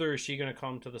further is she going to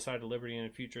come to the side of liberty in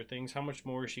future things? How much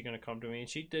more is she going to come to me? And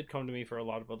she did come to me for a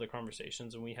lot of other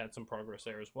conversations, and we had some progress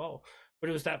there as well. But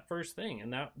it was that first thing,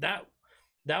 and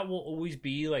that will always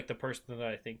be like the person that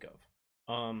I think of.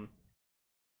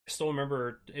 I still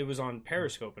remember it was on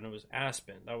Periscope, and it was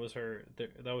Aspen. That was her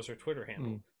Twitter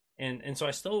handle. And so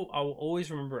I'll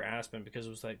always remember Aspen, because it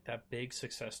was like that big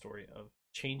success story of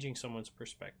changing someone's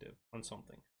perspective on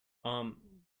something.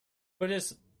 But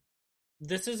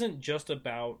this isn't just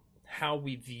about how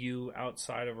we view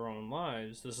outside of our own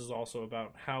lives. This is also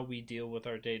about how we deal with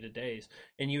our day-to-days.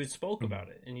 And you had spoke about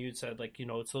it, and you had said, like,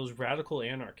 it's those radical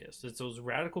anarchists. It's those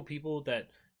radical people that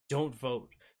don't vote,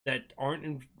 that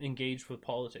aren't engaged with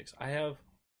politics. I have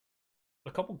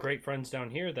a couple great friends down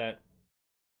here that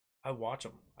I watch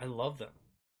them. I love them.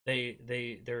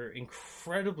 They're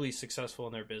incredibly successful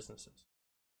in their businesses.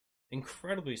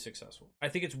 Incredibly successful. I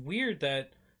think it's weird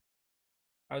that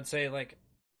I would say, like,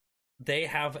 they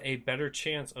have a better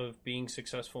chance of being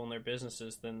successful in their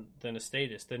businesses than a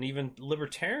statist, than even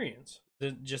libertarians,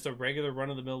 than just a regular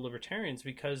run-of-the-mill libertarians,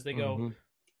 because they go,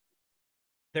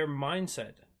 their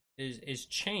mindset is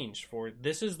changed for,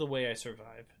 this is the way I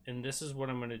survive, and this is what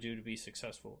I'm going to do to be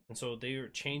successful. And so they are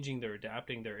changing, they're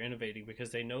adapting, they're innovating,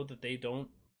 because they know that they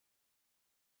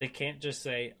can't just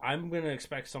say, I'm going to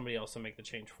expect somebody else to make the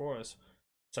change for us,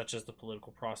 such as the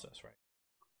political process, right?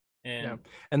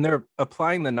 And they're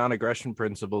applying the non-aggression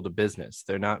principle to business.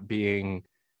 They're not being,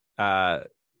 to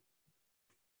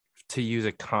use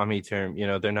a commie term,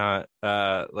 they're not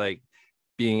like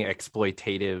being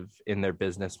exploitative in their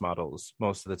business models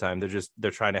most of the time.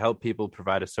 They're trying to help people,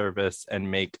 provide a service, and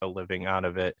make a living out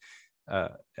of it,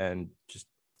 and just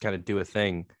kind of do a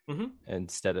thing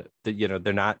instead of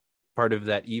they're not part of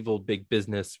that evil big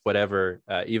business, whatever.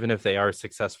 Even if they are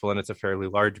successful and it's a fairly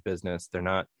large business, they're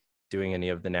not doing any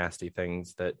of the nasty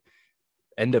things that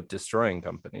end up destroying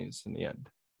companies in the end.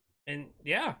 And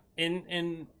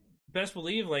and best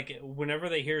believe, like, whenever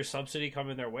they hear subsidy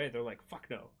coming their way, they're like, fuck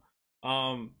no.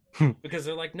 Because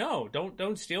they're like, no,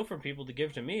 don't steal from people to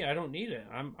give to me. I don't need it.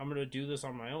 I'm gonna do this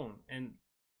on my own. And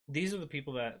these are the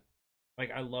people that,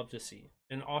 like, I love to see.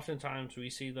 And oftentimes I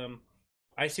see them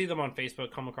on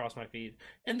Facebook come across my feed,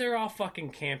 and they're all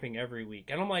fucking camping every week.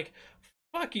 And I'm like,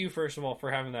 fuck you, first of all, for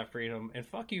having that freedom, and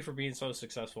fuck you for being so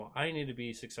successful. I need to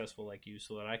be successful like you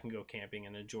so that I can go camping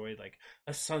and enjoy, like,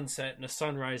 a sunset and a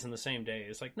sunrise in the same day.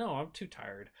 It's like, no, I'm too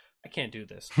tired. I can't do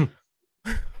this.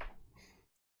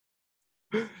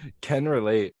 Can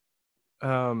relate.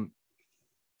 And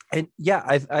yeah,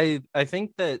 I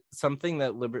think that something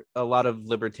that a lot of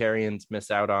libertarians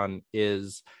miss out on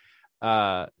is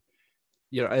and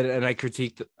I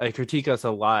critique us a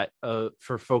lot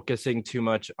for focusing too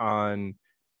much on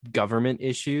government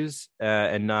issues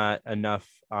and not enough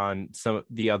on some of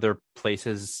the other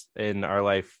places in our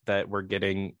life that we're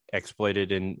getting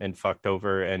exploited and fucked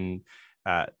over and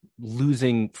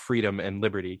losing freedom and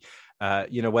liberty.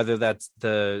 Whether that's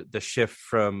the shift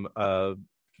from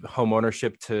home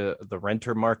ownership to the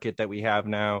renter market that we have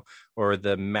now, or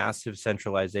the massive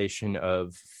centralization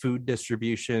of food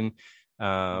distribution,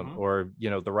 or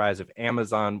the rise of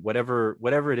Amazon, whatever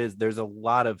it is. There's a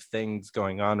lot of things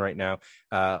going on right now.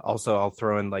 Also, I'll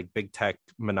throw in like big tech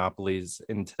monopolies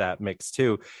into that mix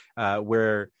too,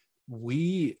 where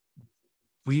we've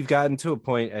gotten to a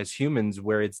point as humans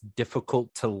where it's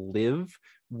difficult to live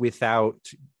without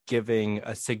giving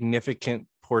a significant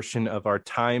portion of our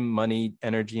time, money,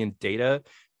 energy, and data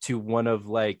to one of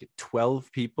like 12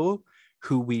 people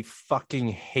who we fucking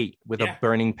hate with a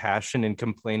burning passion and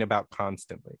complain about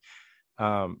constantly.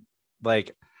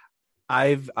 Like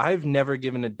I've never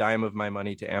given a dime of my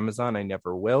money to Amazon. I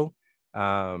never will.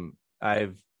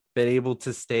 I've been able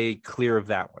to stay clear of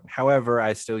that one. However,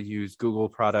 I still use Google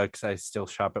products. I still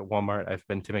shop at Walmart. I've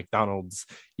been to McDonald's.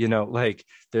 Like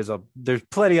there's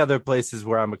plenty other places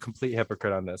where I'm a complete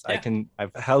hypocrite on this. Yeah.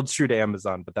 I've held true to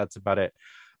Amazon, but that's about it.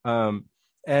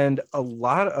 And a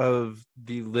lot of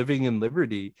the living in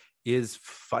liberty is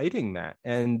fighting that,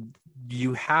 and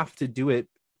you have to do it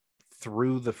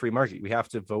through the free market. We have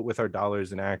to vote with our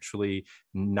dollars and actually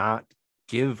not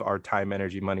give our time,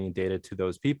 energy, money, and data to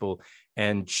those people,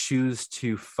 and choose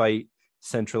to fight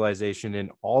centralization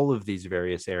in all of these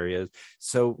various areas.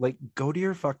 So like, go to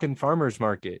your fucking farmer's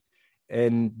market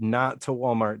and not to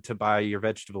Walmart to buy your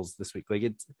vegetables this week.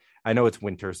 Like, I know it's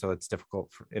winter, so it's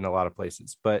difficult in a lot of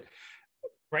places, but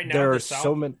right now there are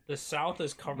so many. The South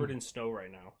is covered in snow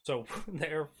right now, so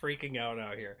they're freaking out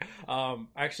here.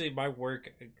 Actually, my work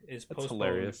is postponed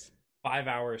Hilarious. 5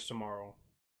 hours tomorrow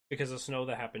because of snow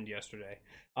that happened yesterday.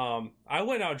 I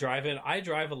went out driving. I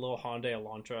drive a little Hyundai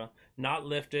Elantra, not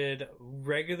lifted,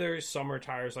 regular summer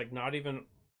tires, like not even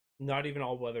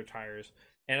all weather tires.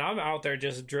 And I'm out there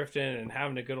just drifting and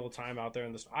having a good old time out there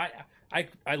in this.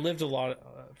 I lived a lot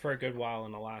for a good while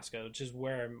in Alaska, which is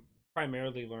where I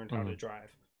primarily learned how to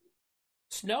drive.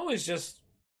 Snow is just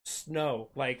snow.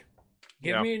 Like,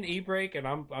 give me an e-brake and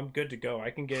I'm good to go.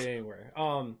 I can get anywhere.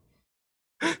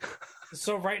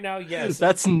 So right now, yes,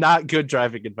 that's not good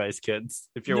driving advice, kids.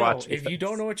 If you're watching, if you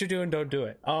don't know what you're doing, don't do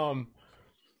it.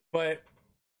 But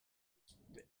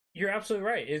you're absolutely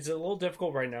right. It's a little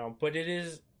difficult right now, but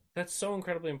that's so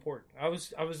incredibly important. I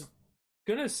was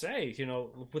gonna say,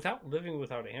 without living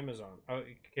without Amazon.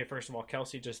 Okay, first of all,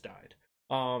 Kelsey just died.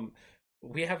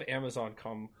 We have Amazon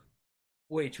come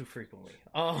way too frequently.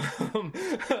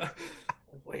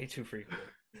 Way too frequently.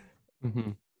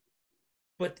 Mm-hmm.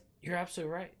 But you're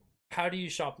absolutely right. How do you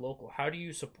shop local? How do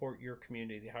you support your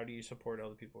community? How do you support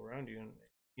other people around you? And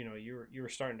you were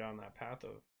starting down that path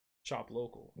of shop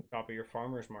local, shop at your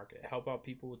farmers market, help out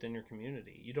people within your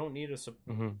community. You don't need to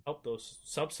help those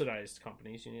subsidized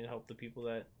companies. You need to help the people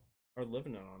that are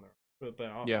living on there. But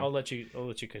I'll let you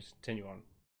continue on.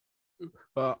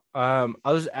 Well,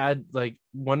 I'll just add, like,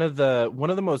 one of the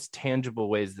most tangible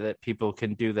ways that people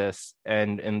can do this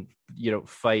and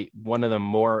fight one of the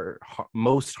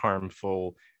most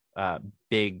harmful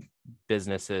big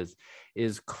businesses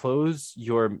is close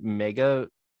your mega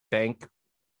bank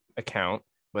account,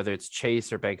 whether it's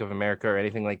Chase or Bank of America or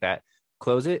anything like that.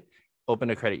 Close it, open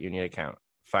a credit union account,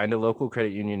 find a local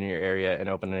credit union in your area and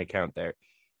open an account there.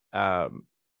 I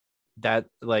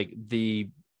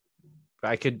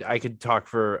could talk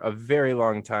for a very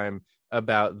long time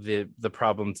about the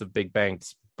problems of big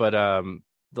banks, but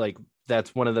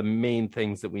that's one of the main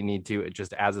things that we need to,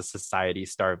 just as a society,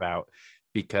 starve out,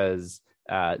 because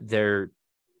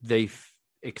they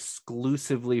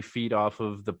exclusively feed off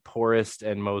of the poorest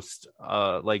and most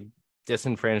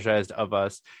disenfranchised of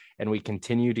us, and we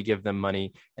continue to give them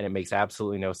money, and it makes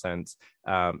absolutely no sense.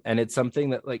 And it's something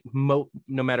that, like, no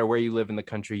matter where you live in the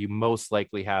country, you most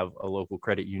likely have a local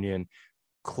credit union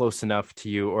close enough to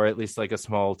you, or at least like a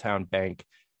small town bank.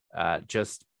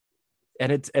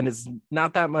 And it's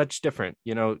not that much different.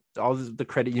 All the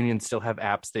credit unions still have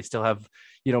apps. They still have,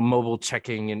 mobile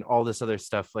checking and all this other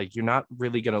stuff. Like, you're not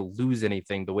really going to lose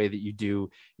anything the way that you do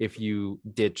if you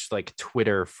ditch like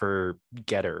Twitter for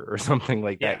Getter or something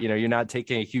like that. You're not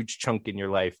taking a huge chunk in your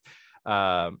life,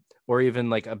 or even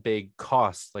like a big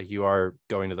cost, like you are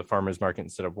going to the farmer's market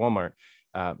instead of Walmart.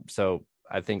 So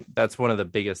I think that's one of the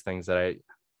biggest things that I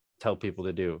tell people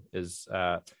to do is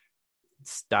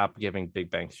stop giving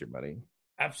big banks your money.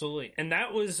 Absolutely. And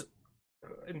that was,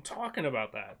 in talking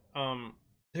about that,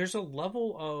 there's a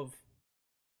level of,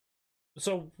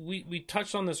 so we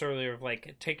touched on this earlier, of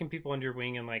like taking people under your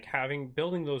wing and like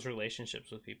building those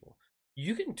relationships with people.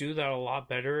 You can do that a lot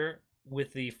better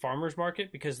with the farmers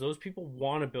market, because those people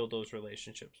want to build those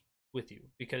relationships with you,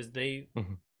 because they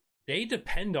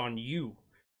depend on you.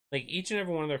 Like, each and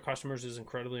every one of their customers is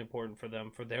incredibly important for them,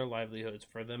 for their livelihoods,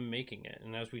 for them making it.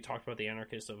 And as we talked about the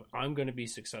anarchist of, I'm going to be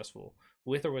successful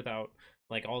with or without,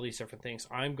 like, all these different things,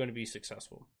 I'm going to be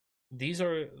successful. These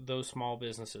are those small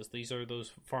businesses. These are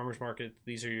those farmers markets.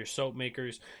 These are your soap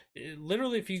makers.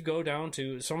 Literally, if you go down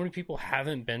to, so many people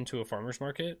haven't been to a farmers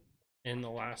market in the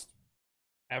last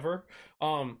ever.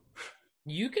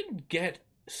 You can get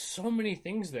so many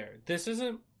things there. This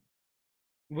isn't,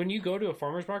 when you go to a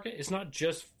farmer's market, it's not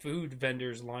just food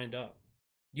vendors lined up.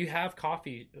 You have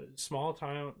coffee, small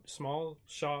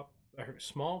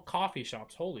coffee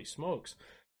shops. Holy smokes.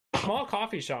 Small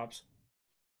coffee shops.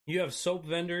 You have soap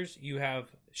vendors, you have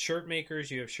shirt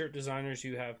makers, you have shirt designers,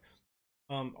 you have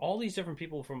all these different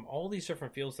people from all these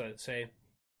different fields that say,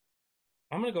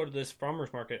 I'm gonna go to this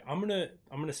farmer's market. I'm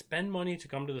gonna spend money to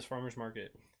come to this farmer's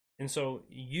market. And so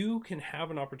you can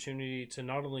have an opportunity to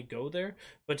not only go there,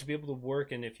 but to be able to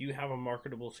work. And if you have a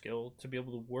marketable skill, to be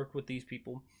able to work with these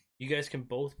people, you guys can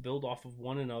both build off of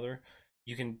one another.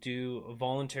 You can do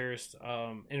voluntarist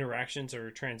interactions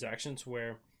or transactions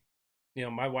where,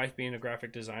 my wife being a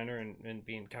graphic designer and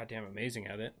being goddamn amazing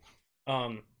at it,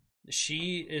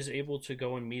 she is able to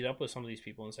go and meet up with some of these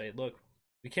people and say, look,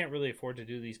 we can't really afford to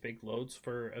do these big loads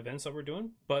for events that we're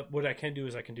doing, but what I can do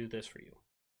is I can do this for you.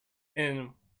 And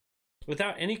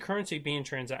without any currency being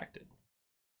transacted,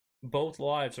 both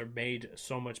lives are made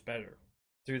so much better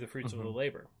through the fruits of the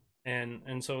labor.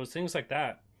 And so it's things like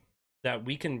that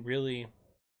we can really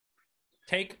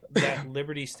take that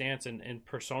liberty stance and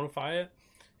personify it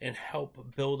and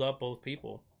help build up both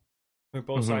people or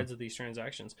both sides of these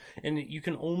transactions. And you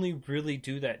can only really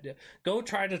do that. Go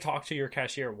try to talk to your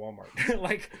cashier at Walmart.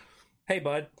 Like, hey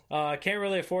bud, can't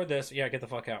really afford this. Yeah, get the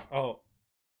fuck out.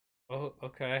 Oh,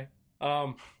 okay.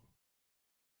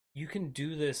 You can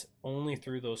do this only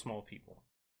through those small people,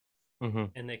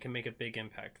 and they can make a big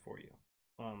impact for you.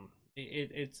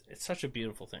 It's such a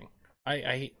beautiful thing.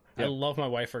 I love my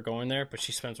wife for going there, but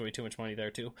she spends way too much money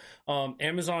there too.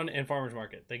 Amazon and farmers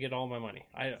market, they get all my money.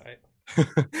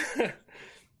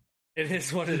 It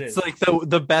is what it is. It's like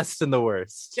the best and the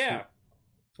worst. Yeah.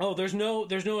 Oh, there's no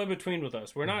in between with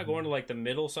us. We're not going to like the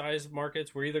middle sized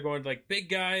markets. We're either going to like big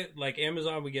guy like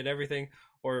Amazon, we get everything,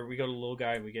 or we go to little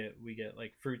guy and we get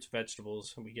like fruits,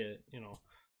 vegetables, and we get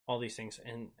all these things.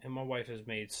 And my wife has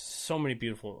made so many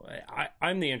beautiful.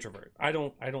 I'm the introvert. I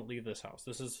don't leave this house.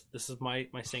 This is my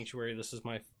sanctuary. This is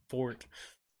my fort.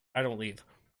 I don't leave.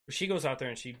 She goes out there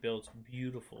and she builds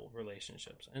beautiful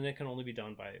relationships, and it can only be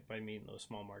done by meeting those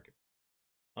small markets.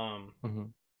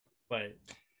 But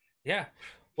yeah,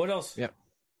 what else? Yeah,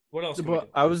 what else? Well,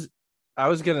 I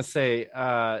was gonna say,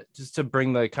 just to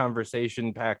bring the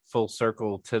conversation back full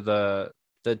circle to the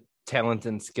talent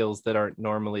and skills that aren't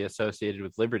normally associated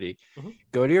with liberty.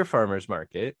 Go to your farmer's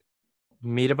market,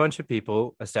 meet a bunch of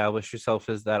people, establish yourself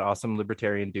as that awesome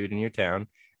libertarian dude in your town.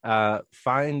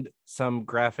 Find some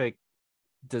graphic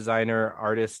designer,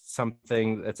 artist,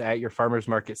 something that's at your farmer's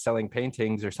market selling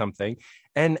paintings or something,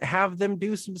 and have them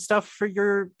do some stuff for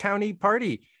your county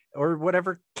party or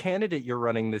whatever candidate you're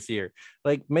running this year.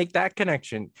 Like, make that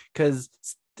connection, because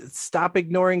stop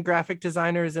ignoring graphic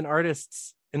designers and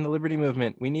artists in the liberty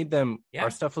movement. We need them.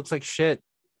 Our stuff looks like shit.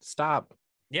 Stop.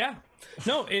 Yeah.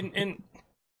 No, and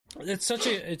it's such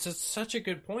a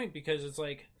good point, because it's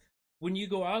like, when you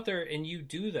go out there and you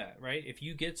do that, right? If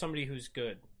you get somebody who's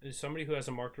good, somebody who has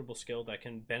a marketable skill that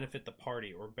can benefit the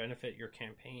party or benefit your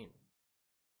campaign,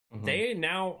 they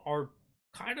now are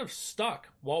kind of stuck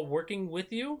while working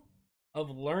with you of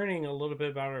learning a little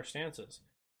bit about our stances.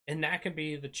 And that can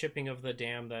be the chipping of the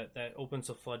dam that opens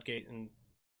the floodgate and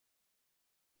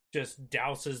just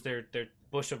douses their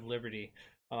bush of liberty.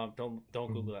 Don't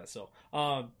Google that still.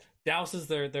 Douses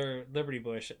their liberty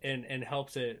bush and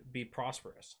helps it be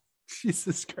prosperous.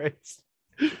 Jesus Christ.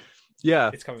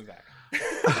 Yeah. It's coming back.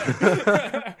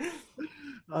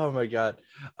 Oh my God.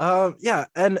 Yeah.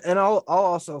 And I'll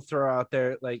also throw out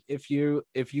there, like, if you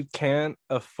can't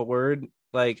afford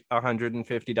like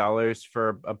 $150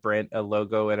 for a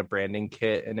logo and a branding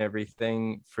kit and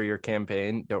everything for your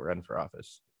campaign, don't run for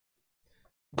office.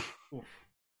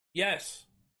 Yes.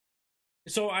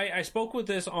 So I spoke with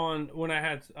this when I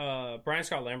had Brian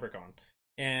Scott Lambrick on,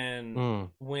 and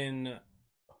when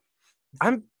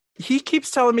he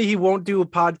keeps telling me he won't do a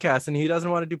podcast and he doesn't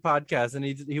want to do podcasts and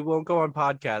he won't go on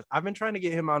podcasts. I've been trying to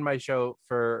get him on my show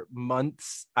for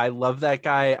months. I love that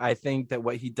guy. I think that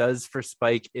what he does for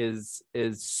Spike is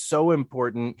so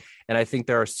important, and I think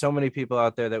there are so many people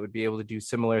out there that would be able to do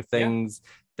similar things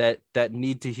that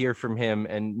need to hear from him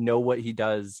and know what he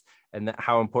does and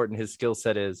how important his skill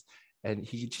set is. And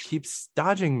he keeps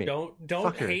dodging me.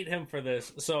 Don't hate him for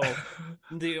this. So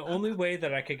the only way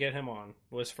that I could get him on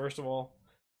was, first of all,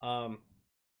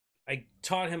 I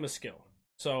taught him a skill.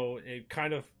 So it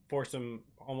kind of forced him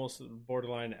almost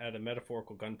borderline at a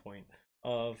metaphorical gunpoint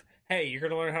of, hey, you're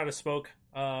going to learn how to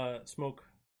smoke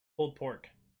pulled pork.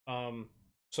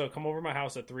 So come over to my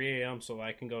house at 3 a.m. so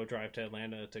I can go drive to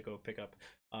Atlanta to go pick up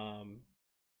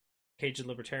Cajun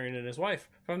Libertarian and his wife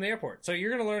from the airport. So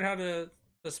you're going to learn how to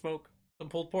smoke some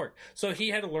pulled pork. So he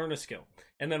had to learn a skill.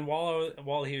 And then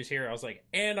while he was here, I was like,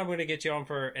 and I'm going to get you on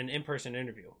for an in-person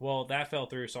interview. Well, that fell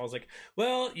through. So I was like,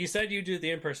 well, you said you do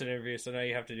the in-person interview, so now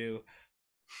you have to do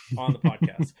on the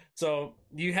podcast. So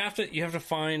you have to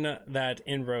find that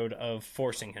inroad of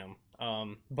forcing him.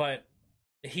 But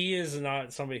he is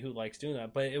not somebody who likes doing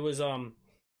that. But it was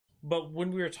but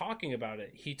when we were talking about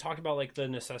it, he talked about like the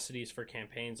necessities for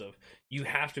campaigns of you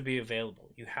have to be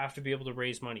available, you have to be able to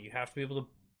raise money, you have to be able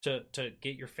to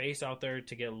get your face out there,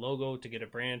 to get a logo, to get a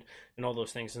brand, and all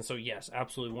those things. And so yes,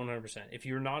 absolutely 100%. If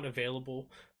you're not available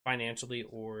financially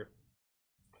or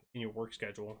in your work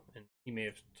schedule, and he may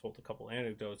have told a couple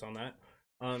anecdotes on that,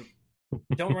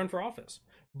 don't run for office.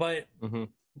 But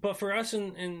but for us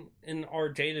in our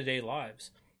day-to-day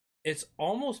lives, it's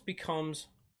almost becomes,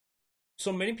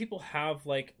 so many people have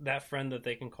like that friend that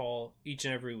they can call each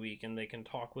and every week, and they can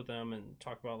talk with them and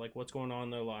talk about like what's going on in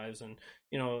their lives, and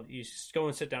you know, you just go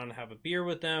and sit down and have a beer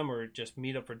with them, or just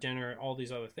meet up for dinner, all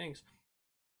these other things.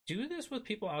 Do this with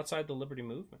people outside the liberty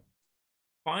movement.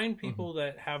 Find people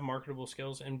that have marketable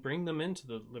skills and bring them into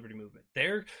the liberty movement.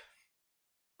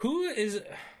 Who is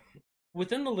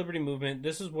within the liberty movement,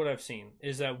 this is what I've seen,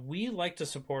 is that we like to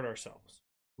support ourselves.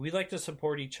 We like to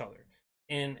support each other.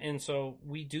 And so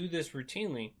we do this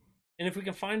routinely. And if we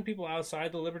can find people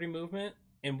outside the liberty movement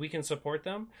and we can support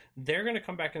them, they're going to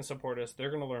come back and support us. They're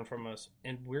going to learn from us.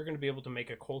 And we're going to be able to make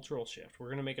a cultural shift. We're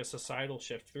going to make a societal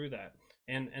shift through that.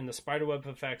 And the spiderweb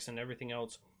effects and everything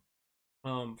else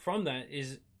from that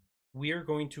is we are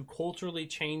going to culturally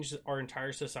change our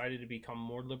entire society to become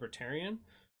more libertarian.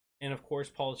 And of course,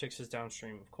 politics is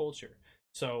downstream of culture.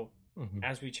 So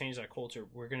as we change that culture,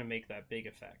 we're going to make that big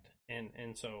effect.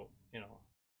 And so, you know,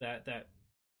 that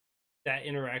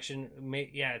interaction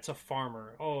it's a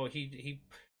farmer. Oh, he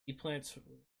plants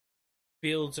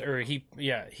fields, or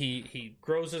he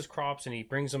grows his crops and he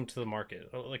brings them to the market.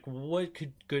 Like, what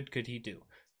good could he do?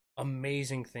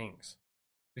 Amazing things.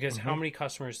 Because how many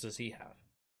customers does he have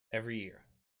every year?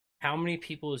 How many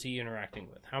people is he interacting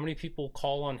with? How many people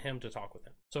call on him to talk with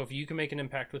him? So if you can make an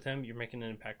impact with him, you're making an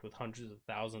impact with hundreds of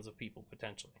thousands of people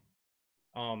potentially.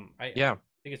 I think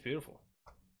it's beautiful.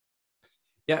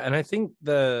 Yeah, and I think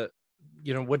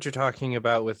what you're talking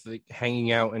about with like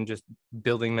hanging out and just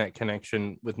building that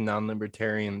connection with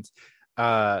non-libertarians,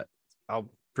 I'll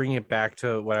bring it back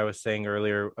to what I was saying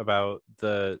earlier about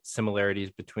the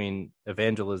similarities between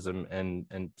evangelism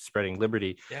and spreading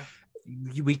liberty. Yeah.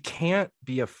 We can't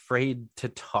be afraid to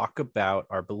talk about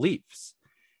our beliefs.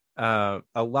 A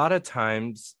lot of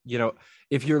times, you know,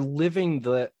 if you're living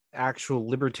the actual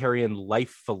libertarian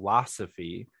life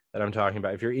philosophy that I'm talking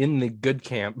about, if you're in the good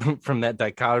camp from that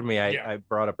dichotomy I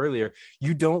brought up earlier,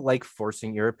 you don't like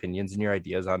forcing your opinions and your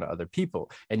ideas on other people,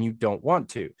 and you don't want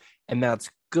to, and that's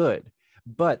good.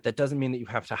 But that doesn't mean that you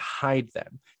have to hide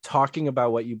them. Talking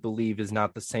about what you believe is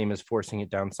not the same as forcing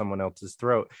it down someone else's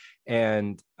throat.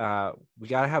 And we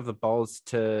got to have the balls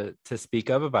to speak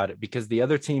up about it, because the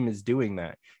other team is doing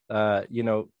that. You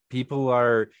know, people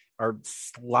are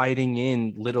sliding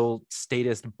in little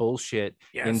statist bullshit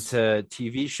into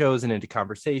TV shows and into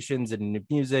conversations and into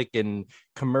music and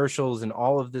commercials and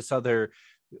all of this other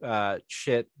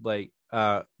shit. Like,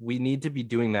 we need to be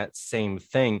doing that same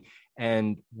thing.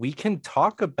 And we can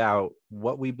talk about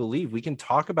what we believe. We can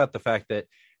talk about the fact that,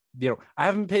 you know, I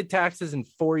haven't paid taxes in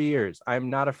 4 years. I'm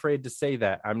not afraid to say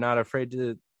that. I'm not afraid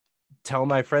to tell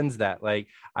my friends that. Like,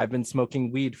 I've been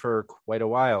smoking weed for quite a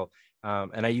while.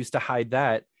 And I used to hide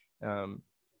that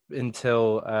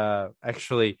until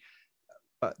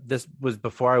this was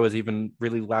before I was even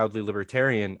really loudly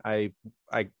libertarian. I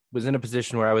was in a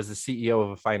position where I was the CEO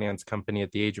of a finance company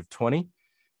at the age of 20,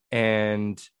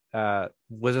 and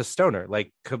was a stoner,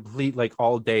 like complete, like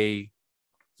all day,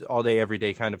 every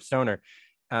day kind of stoner.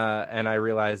 And I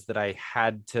realized that I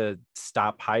had to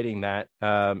stop hiding that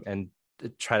and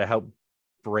try to help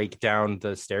break down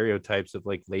the stereotypes of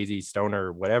like lazy stoner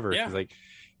or whatever. Yeah. 'Cause, like,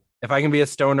 if I can be a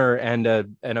stoner and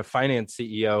a finance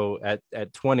CEO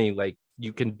at 20, like,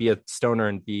 you can be a stoner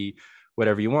and be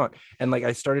whatever you want. And like,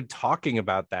 I started talking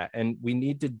about that, and we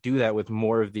need to do that with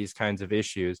more of these kinds of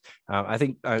issues. I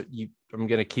think I'm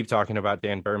going to keep talking about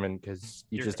Dan Berman, because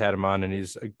you just had him on and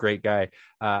he's a great guy.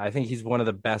 I think he's one of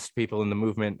the best people in the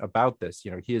movement about this.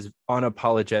 You know, he is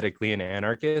unapologetically an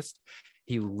anarchist.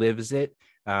 He lives it.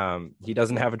 He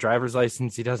doesn't have a driver's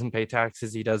license. He doesn't pay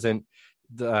taxes. He doesn't,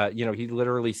 he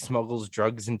literally smuggles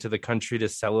drugs into the country to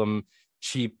sell them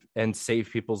cheap and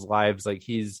save people's lives. Like,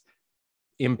 he's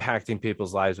impacting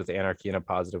people's lives with anarchy in a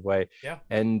positive way. Yeah.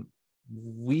 And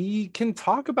we can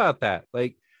talk about that.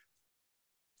 Like,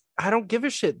 I don't give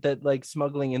a shit that like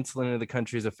smuggling insulin into the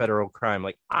country is a federal crime.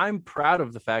 Like, I'm proud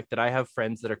of the fact that I have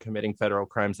friends that are committing federal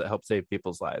crimes that help save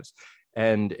people's lives.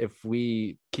 And if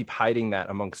we keep hiding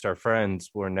that amongst our friends,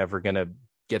 we're never going to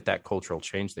get that cultural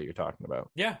change that you're talking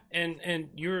about. Yeah. And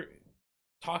you're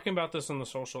talking about this on the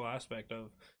social aspect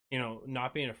of, you know,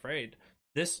 not being afraid.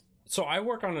 So I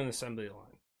work on an assembly line.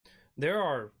 There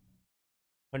are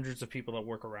hundreds of people that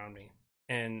work around me,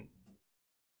 and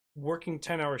working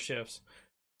 10-hour shifts,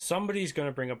 somebody's going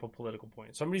to bring up a political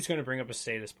point. Somebody's going to bring up a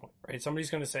status point, right? Somebody's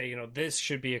going to say, you know, this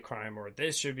should be a crime or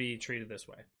this should be treated this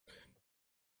way.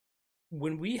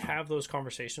 When we have those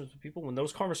conversations with people, when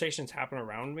those conversations happen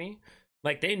around me,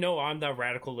 like, they know I'm the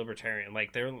radical libertarian.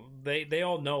 Like, they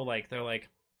all know, like, they're like,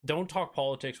 don't talk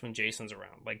politics when Jason's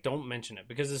around. Like, don't mention it,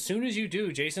 because as soon as you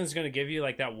do, Jason's going to give you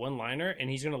like that one liner and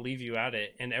he's going to leave you at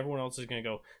it, and everyone else is going to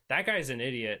go, that guy's an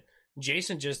idiot.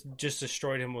 Jason just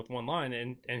destroyed him with one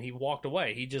line, and he walked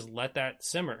away. He just let that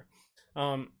simmer.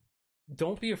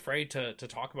 Don't be afraid to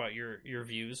talk about your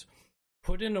views.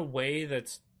 Put in a way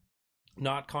that's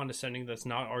not condescending, that's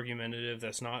not argumentative,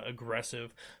 that's not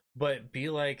aggressive, but be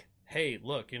like, hey,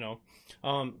 look, you know.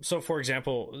 So for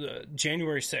example,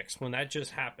 January 6th, when that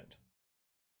just happened,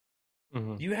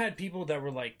 you had people that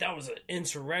were like, that was an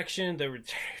insurrection. They were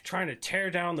trying to tear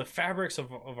down the fabrics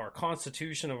of our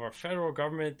Constitution, of our federal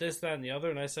government, this, that, and the other.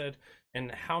 And I said,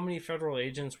 and how many federal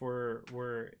agents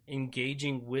were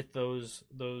engaging with those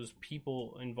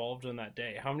people involved in that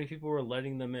day? How many people were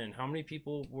letting them in? How many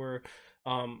people were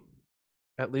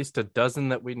at least a dozen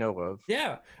that we know of.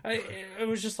 Yeah, it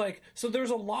was just like, so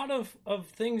there's a lot of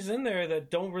things in there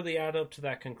that don't really add up to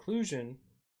that conclusion.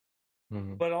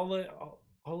 But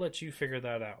I'll let you figure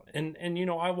that out. And you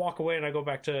know, I walk away and I go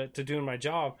back to doing my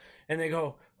job, and they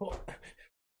go, well,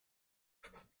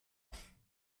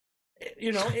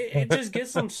 you know, it just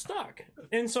gets them stuck.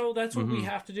 And so that's what we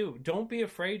have to do. Don't be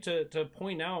afraid to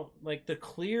point out like the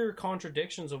clear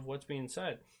contradictions of what's being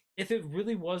said. If it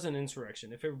really was an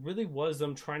insurrection, if it really was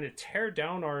them trying to tear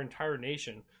down our entire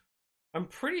nation, I'm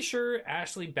pretty sure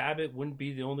Ashley Babbitt wouldn't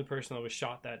be the only person that was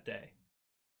shot that day.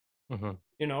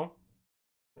 You know,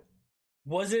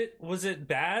 was it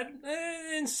bad?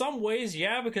 In some ways,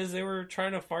 yeah, because they were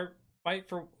trying to fight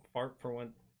for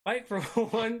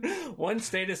one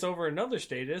status over another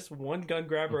status, one gun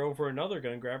grabber over another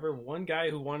gun grabber, one guy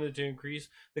who wanted to increase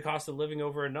the cost of living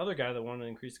over another guy that wanted to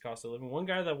increase the cost of living, one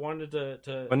guy that wanted to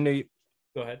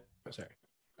go ahead. Sorry,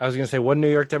 I was gonna say one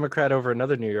New York Democrat over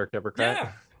another New York Democrat.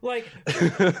 Yeah, like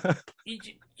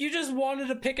you just wanted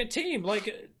to pick a team.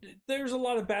 Like, there's a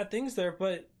lot of bad things there,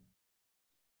 but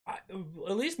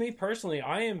at least me personally,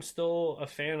 I am still a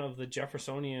fan of the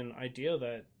Jeffersonian idea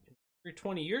that every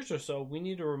 20 years or so, we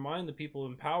need to remind the people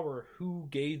in power who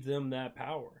gave them that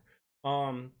power.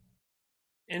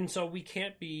 And so we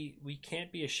can't be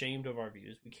ashamed of our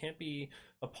views. We can't be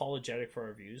apologetic for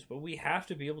our views, but we have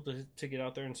to be able to get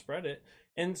out there and spread it.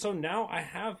 And so now I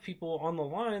have people on the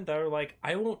line that are like,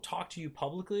 I won't talk to you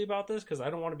publicly about this because I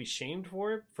don't want to be shamed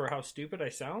for it, for how stupid I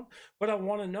sound, but I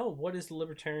want to know, what is the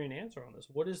libertarian answer on this?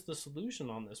 What is the solution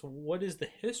on this? What is the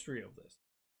history of this?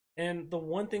 And the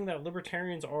one thing that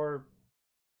libertarians are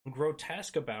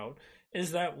grotesque about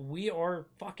is that we are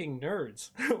fucking nerds.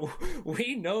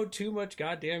 We know too much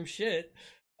goddamn shit.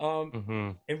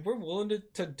 And we're willing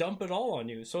to dump it all on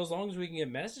you. So as long as we can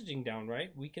get messaging down right,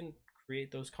 we can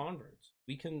create those converts.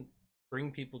 We can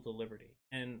bring people to liberty.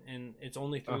 And it's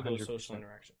only through 100%. Those social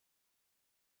interactions.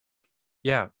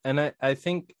 Yeah. And I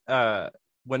think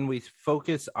when we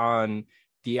focus on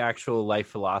the actual life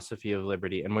philosophy of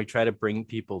liberty and we try to bring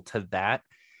people to that,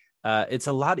 it's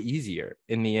a lot easier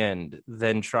in the end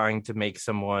than trying to make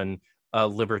someone a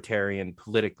libertarian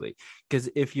politically. Because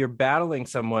if you're battling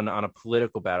someone on a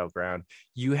political battleground,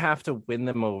 you have to win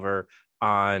them over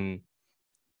on,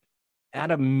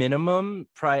 at a minimum,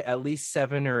 probably at least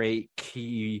 7 or 8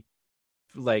 key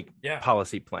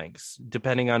policy planks,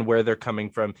 depending on where they're coming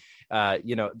from.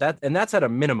 You know, that's at a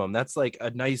minimum. That's like a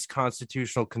nice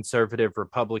constitutional conservative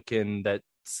Republican that's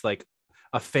like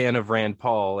a fan of Rand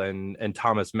Paul and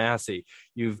Thomas Massey.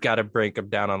 You've got to break them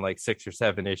down on like 6 or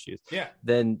 7 issues. Yeah.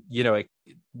 Then, you know,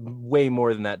 way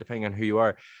more than that, depending on who you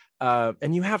are.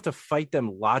 And you have to fight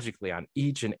them logically on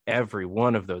each and every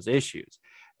one of those issues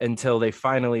until they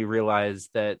finally realize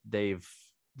that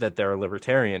they're a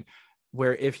libertarian.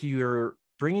 Where if you're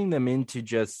bringing them into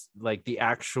just like the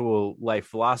actual life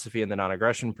philosophy and the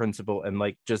non-aggression principle, and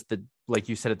like just like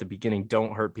you said at the beginning,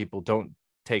 don't hurt people, don't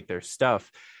take their stuff.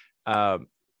 And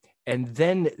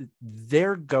then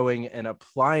they're going and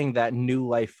applying that new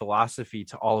life philosophy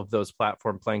to all of those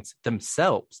platform planks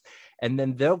themselves. And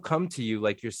then they'll come to you,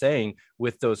 like you're saying,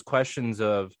 with those questions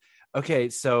of, okay,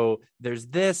 so there's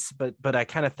this, but I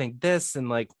kind of think this, and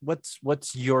like, what's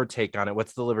your take on it?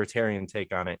 What's the libertarian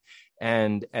take on it?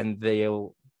 And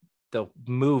they'll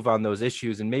move on those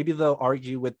issues, and maybe they'll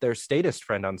argue with their statist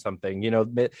friend on something. You know,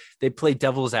 they play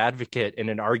devil's advocate in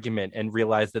an argument and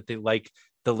realize that they like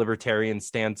the libertarian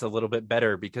stance a little bit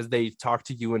better because they talked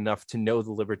to you enough to know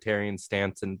the libertarian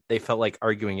stance and they felt like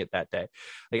arguing it that day.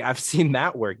 Like I've seen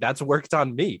that work. That's worked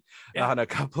on me on a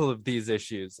couple of these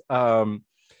issues.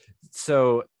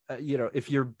 So if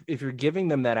you're giving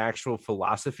them that actual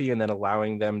philosophy and then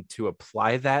allowing them to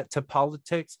apply that to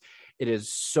politics, it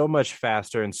is so much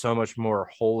faster and so much more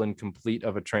whole and complete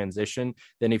of a transition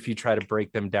than if you try to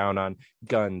break them down on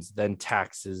guns, then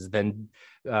taxes, then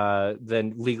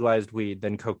legalized weed,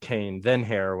 then cocaine, then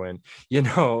heroin.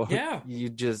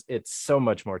 It's so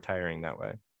much more tiring that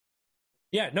way.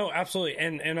 Yeah, no, absolutely.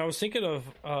 And I was thinking of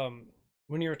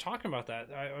when you were talking about that,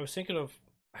 I was thinking of,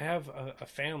 I have a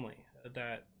family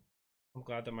that, I'm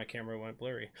glad that my camera went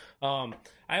blurry. I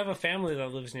have a family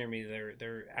that lives near me.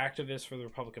 They're activists for the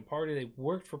Republican Party. They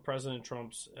worked for President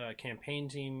Trump's campaign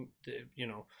team,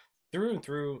 through and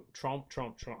through. Trump.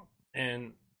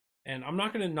 And I'm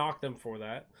not going to knock them for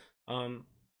that.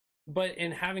 But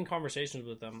in having conversations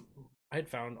with them, I had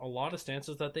found a lot of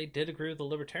stances that they did agree with the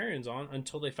libertarians on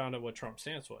until they found out what Trump's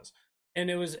stance was.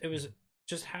 And it was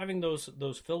just having those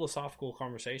philosophical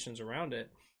conversations around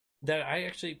it that I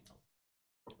actually,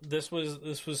 this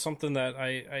was something that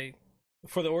I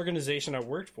for the organization I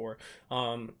worked for,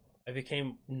 I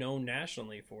became known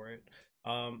nationally for it.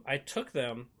 I took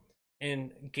them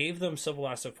and gave them civil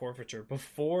asset forfeiture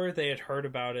before they had heard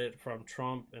about it from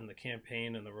Trump and the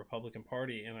campaign and the Republican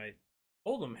Party. And I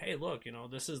told them, hey, look,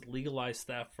 this is legalized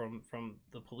theft from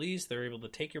the police. They're able to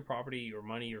take your property, your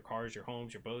money, your cars, your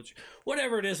homes, your boats,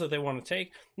 whatever it is that they want to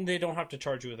take. And they don't have to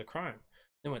charge you with a crime.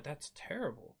 They went, that's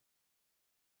terrible.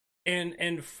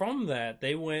 And from that,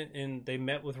 they went and they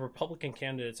met with Republican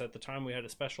candidates. At the time, we had a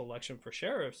special election for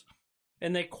sheriffs.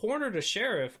 And they cornered a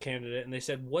sheriff candidate and they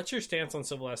said, what's your stance on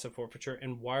civil asset forfeiture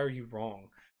and why are you wrong?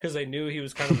 Because they knew he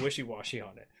was kind of wishy-washy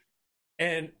on it.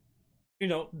 And,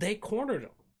 they cornered him.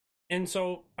 And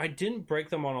so I didn't break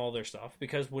them on all their stuff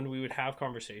because when we would have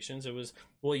conversations, it was,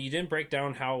 well, you didn't break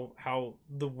down how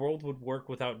the world would work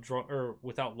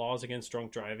without laws against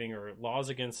drunk driving or laws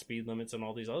against speed limits and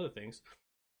all these other things.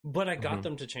 But I got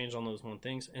them to change on those one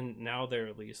things, and now they're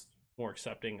at least more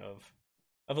accepting of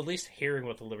at least hearing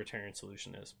what the libertarian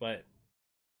solution is. But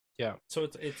yeah, so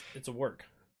it's a work.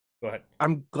 Go ahead.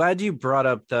 I'm glad you brought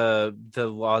up the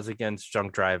laws against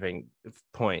drunk driving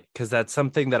point, because that's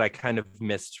something that I kind of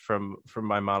missed from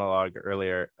my monologue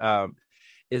earlier.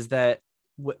 Is that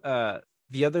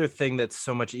the other thing that's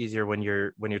so much easier when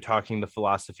you're talking the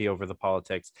philosophy over the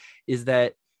politics is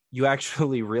that you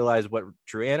actually realize what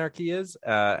true anarchy is,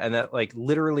 and that like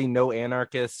literally no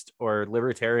anarchist or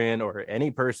libertarian or any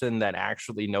person that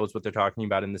actually knows what they're talking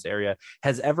about in this area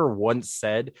has ever once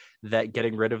said that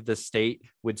getting rid of the state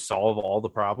would solve all the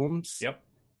problems. Yep.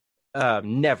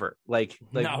 Never. Like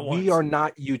we are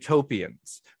not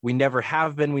utopians. We never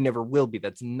have been. We never will be.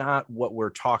 That's not what we're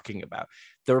talking about.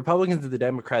 The Republicans and the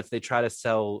Democrats, they try to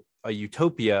sell a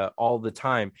utopia all the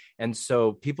time, and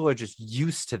so people are just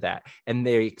used to that, and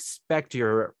they expect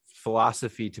your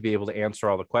philosophy to be able to answer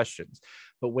all the questions.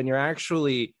 But when you're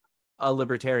actually a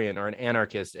libertarian or an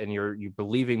anarchist and you're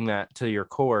believing that to your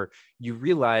core, you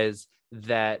realize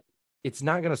that it's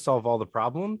not going to solve all the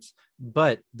problems,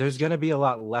 but there's going to be a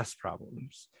lot less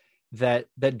problems. That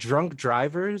drunk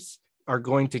drivers are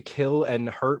going to kill and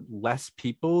hurt less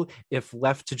people if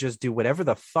left to just do whatever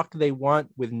the fuck they want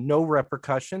with no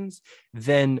repercussions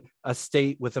than a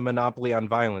state with a monopoly on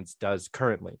violence does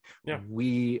currently. Yeah.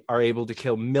 We are able to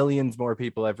kill millions more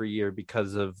people every year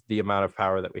because of the amount of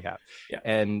power that we have. Yeah.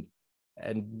 And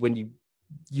when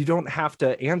you don't have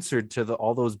to answer to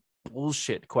all those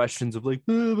bullshit questions of like,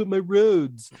 oh, but my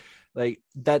roads, like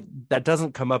that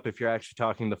doesn't come up if you're actually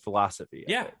talking the philosophy.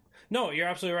 Yeah. No, you're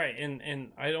absolutely right.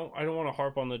 And I don't want to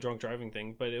harp on the drunk driving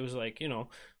thing, but it was like,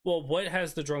 well, what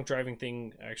has the drunk driving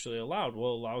thing actually allowed?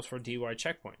 Well, it allows for DUI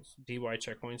checkpoints. DUI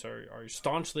checkpoints are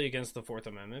staunchly against the Fourth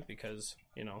Amendment because,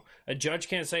 a judge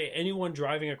can't say anyone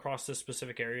driving across this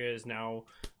specific area is now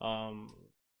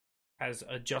has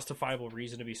a justifiable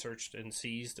reason to be searched and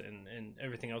seized and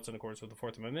everything else in accordance with the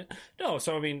Fourth Amendment. No,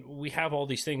 so I mean, we have all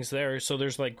these things there. So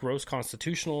there's like gross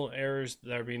constitutional errors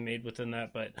that are being made within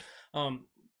that, but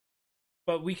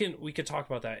we could talk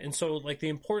about that. And so like the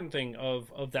important thing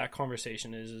of that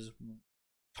conversation is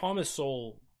Thomas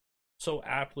Sowell so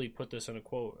aptly put this in a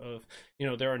quote of,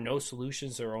 there are no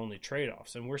solutions, there are only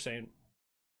trade-offs. And we're saying,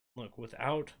 look,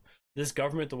 without this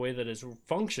government the way that is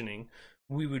functioning,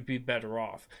 we would be better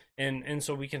off. And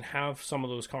so we can have some of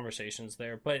those conversations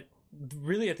there. But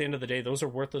really at the end of the day, those are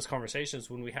worthless conversations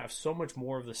when we have so much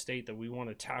more of the state that we want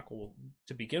to tackle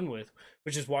to begin with,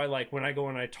 which is why, like, when I go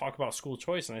and I talk about school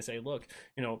choice and I say, look,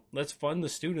 let's fund the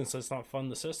students, let's not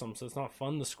fund the systems, let's not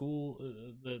fund the school,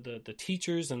 the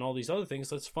teachers and all these other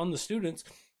things, let's fund the students.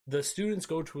 The students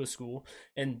go to a school,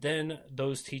 and then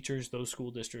those teachers, those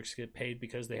school districts get paid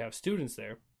because they have students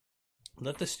there.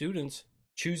 Let the students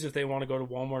choose if they want to go to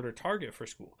Walmart or Target for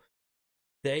school.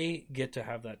 They get to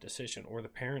have that decision, or the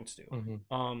parents do.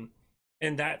 Mm-hmm.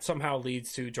 And that somehow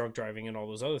leads to drug driving and all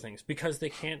those other things, because they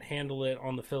can't handle it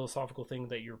on the philosophical thing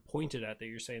that you're pointed at, that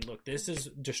you're saying, look, this is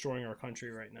destroying our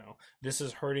country right now. This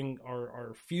is hurting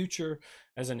our future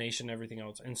as a nation, everything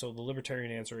else. And so the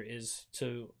libertarian answer is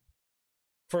to,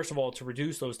 first of all, to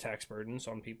reduce those tax burdens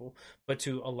on people, but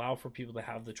to allow for people to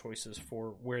have the choices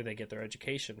for where they get their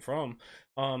education from.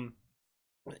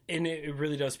 And it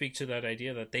really does speak to that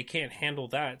idea that they can't handle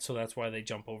that, so that's why they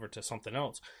jump over to something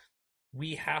else.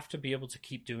 We have to be able to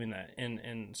keep doing that,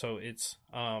 and so it's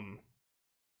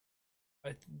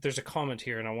there's a comment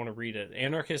here, and I want to read it.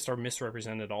 Anarchists are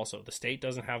misrepresented also. The state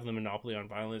doesn't have the monopoly on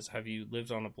violence. Have you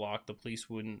lived on a block the police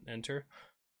wouldn't enter?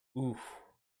 Ooh.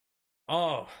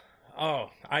 Oh,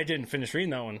 I didn't finish reading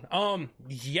that one.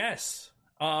 Yes.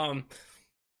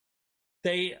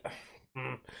 They...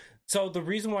 So the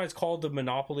reason why it's called the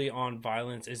monopoly on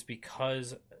violence is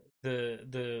because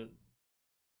the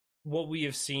what we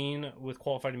have seen with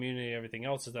qualified immunity and everything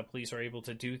else is that police are able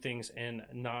to do things and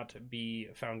not be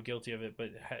found guilty of it, but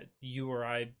had you or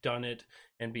I done it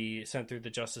and be sent through the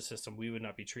justice system, we would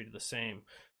not be treated the same.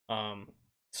 So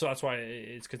that's why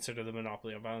it's considered the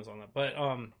monopoly on violence on that.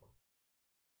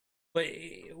 But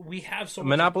we have so much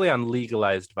monopoly on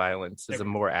legalized violence is a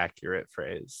more accurate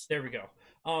phrase. There we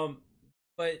go.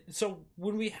 But so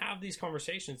when we have these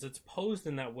conversations, it's posed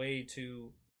in that way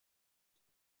to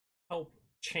help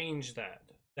change that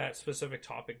specific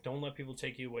topic. Don't let people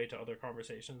take you away to other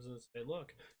conversations and say,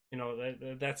 look,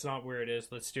 that's not where it is.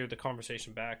 Let's steer the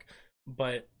conversation back.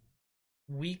 But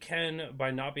we can, by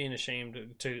not being ashamed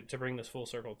to bring this full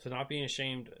circle, to not being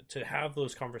ashamed to have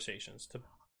those conversations, to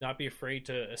not be afraid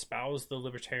to espouse the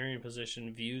libertarian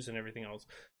position, views, and everything else,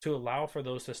 to allow for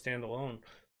those to stand alone.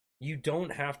 You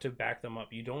don't have to back them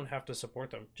up. You don't have to support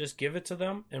them. Just give it to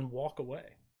them and walk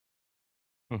away.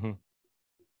 Mm-hmm.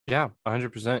 Yeah,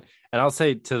 100%. And I'll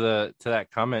say to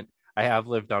that comment, I have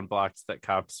lived on blocks that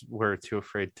cops were too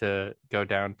afraid to go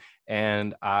down,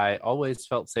 and I always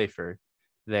felt safer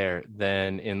there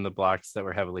than in the blocks that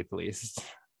were heavily policed.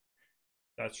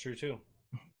 That's true too.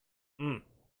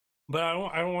 But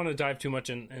I don't want to dive too much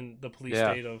in the police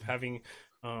state of having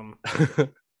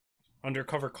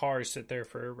undercover cars sit there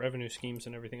for revenue schemes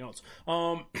and everything else.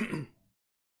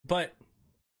 But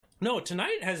no,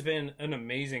 tonight has been an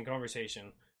amazing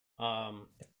conversation. I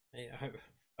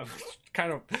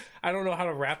don't know how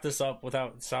to wrap this up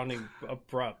without sounding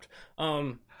abrupt.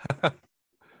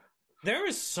 There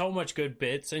is so much good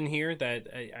bits in here that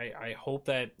I hope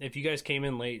that if you guys came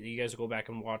in late, you guys will go back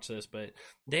and watch this. But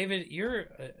David, you're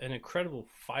an incredible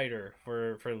fighter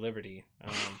for liberty.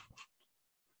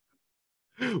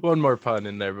 One more pun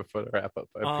in there before the wrap up.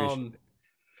 I appreciate it.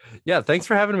 Yeah, thanks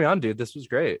for having me on, dude. This was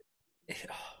great.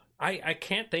 I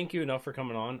can't thank you enough for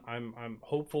coming on. I'm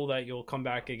hopeful that you'll come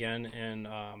back again, and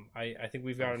I think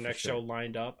we've got our next show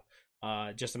lined up.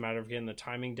 Just a matter of getting the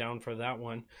timing down for that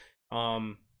one.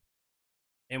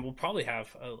 And we'll probably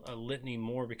have a litany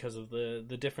more because of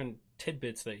the different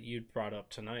tidbits that you brought up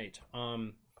tonight.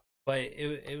 But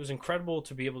it was incredible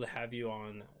to be able to have you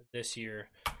on this year.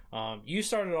 You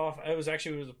started off,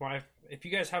 if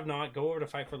you guys have not, go over to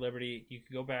Fight for Liberty. You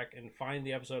can go back and find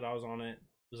the episode I was on it.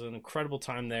 It was an incredible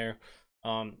time there.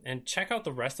 And check out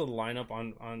the rest of the lineup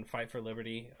on Fight for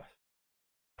Liberty.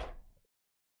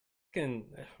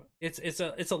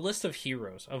 It's a list of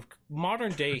heroes, of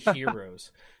modern day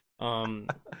heroes.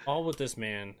 All with this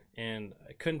man, and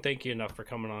I couldn't thank you enough for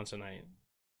coming on tonight.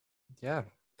 Yeah,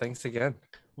 thanks again.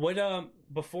 What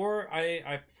before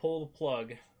I pull the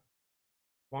plug,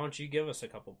 why don't you give us a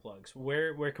couple plugs?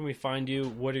 Where can we find you?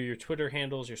 What are your Twitter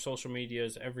handles, your social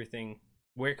medias, everything?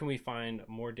 Where can we find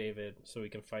more David so we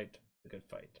can fight a good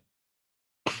fight?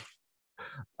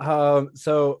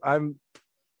 So I'm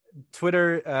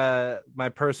Twitter, my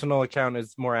personal account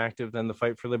is more active than the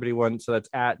Fight for Liberty one, so that's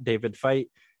at David Fight.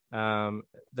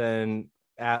 Then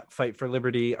at Fight for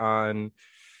Liberty on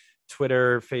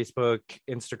Twitter, Facebook,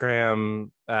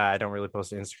 Instagram. I don't really post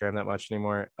to Instagram that much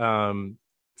anymore.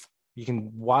 You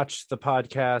can watch the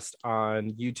podcast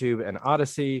on YouTube and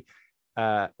Odyssey,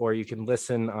 or you can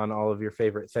listen on all of your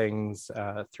favorite things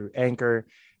through Anchor.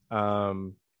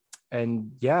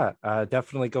 and yeah,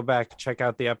 definitely go back, check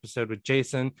out the episode with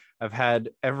Jason. I've had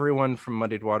everyone from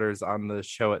Muddied Waters on the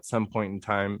show at some point in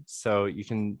time, so you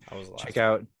can check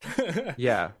out.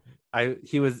 Yeah,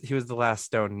 he was the last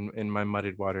stone in my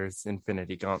Muddied Waters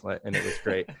Infinity Gauntlet, and it was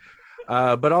great.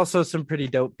 But also some pretty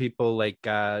dope people like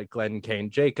Glenn Kane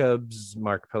Jacobs,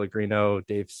 Mark Pellegrino,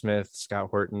 Dave Smith, Scott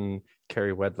Horton,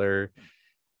 Carrie Wedler.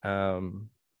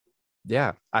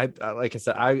 Yeah, I like I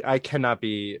said, I cannot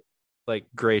be like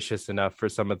gracious enough for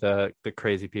some of the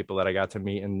crazy people that I got to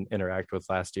meet and interact with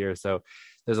last year. So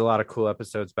there's a lot of cool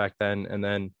episodes back then, and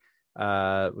then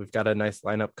we've got a nice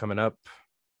lineup coming up,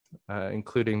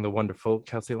 including the wonderful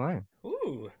Kelsey Lyon.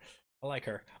 Ooh, I like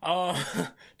her.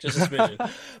 Just a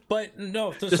smidgen. But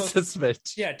no, just a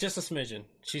smidge. Yeah, just a smidgen.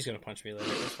 She's gonna punch me later.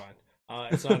 It's fine.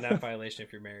 It's not an app violation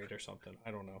if you're married or something.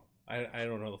 I don't know. I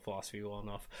don't know the philosophy well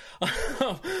enough.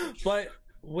 But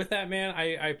with that, man,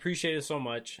 I appreciate it so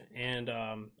much, and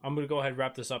I'm gonna go ahead and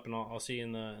wrap this up, and I'll see you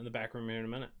in the back room here in a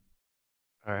minute.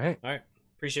 All right.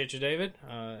 Appreciate you, David.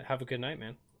 Have a good night,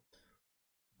 man.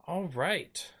 All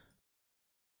right.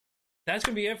 That's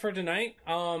gonna be it for tonight.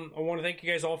 I want to thank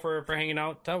you guys all for hanging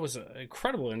out. That was an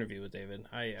incredible interview with David.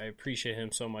 I appreciate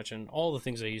him so much and all the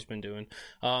things that he's been doing.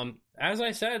 As I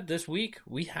said, this week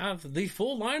we have the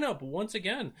full lineup once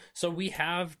again. So we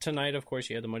have tonight, of course,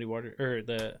 you have the Muddy Water or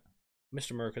the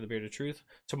Mr. America, the Bearded Truth.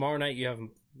 Tomorrow night you have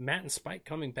Matt and Spike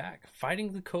coming back,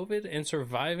 fighting the COVID and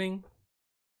surviving.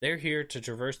 They're here to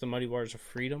traverse the muddy waters of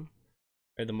freedom,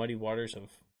 or the muddy waters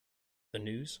of the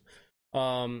news.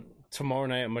 Tomorrow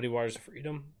night at Muddy Waters of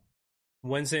Freedom.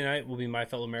 Wednesday night will be My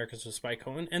Fellow Americans with Spike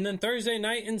Cohen. And then Thursday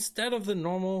night, instead of the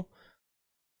normal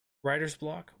writer's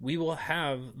block, we will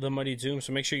have the Muddied Zoom.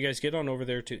 So make sure you guys get on over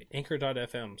there to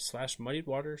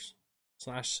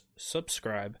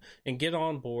anchor.fm/muddiedwaters/subscribe and get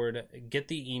on board, get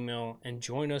the email, and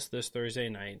join us this Thursday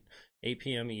night, 8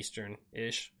 p.m. Eastern,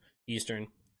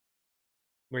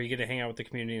 where you get to hang out with the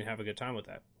community and have a good time with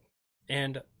that.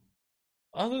 And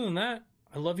other than that,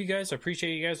 I love you guys. I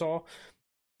appreciate you guys all.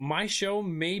 My show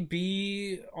may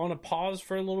be on a pause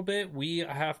for a little bit. We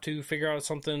have to figure out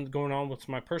something going on with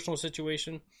my personal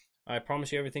situation. I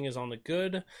promise you everything is on the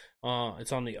good.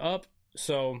 It's on the up.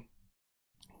 So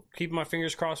keep my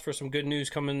fingers crossed for some good news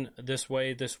coming this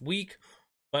way this week.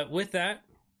 But with that,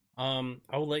 I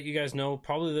will let you guys know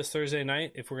probably this Thursday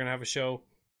night if we're going to have a show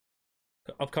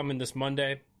upcoming this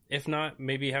Monday. If not,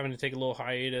 maybe having to take a little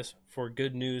hiatus for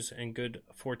good news and good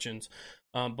fortunes.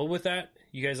 But with that,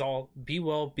 you guys all be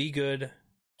well, be good,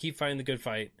 keep fighting the good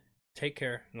fight. Take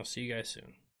care, and I'll see you guys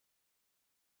soon.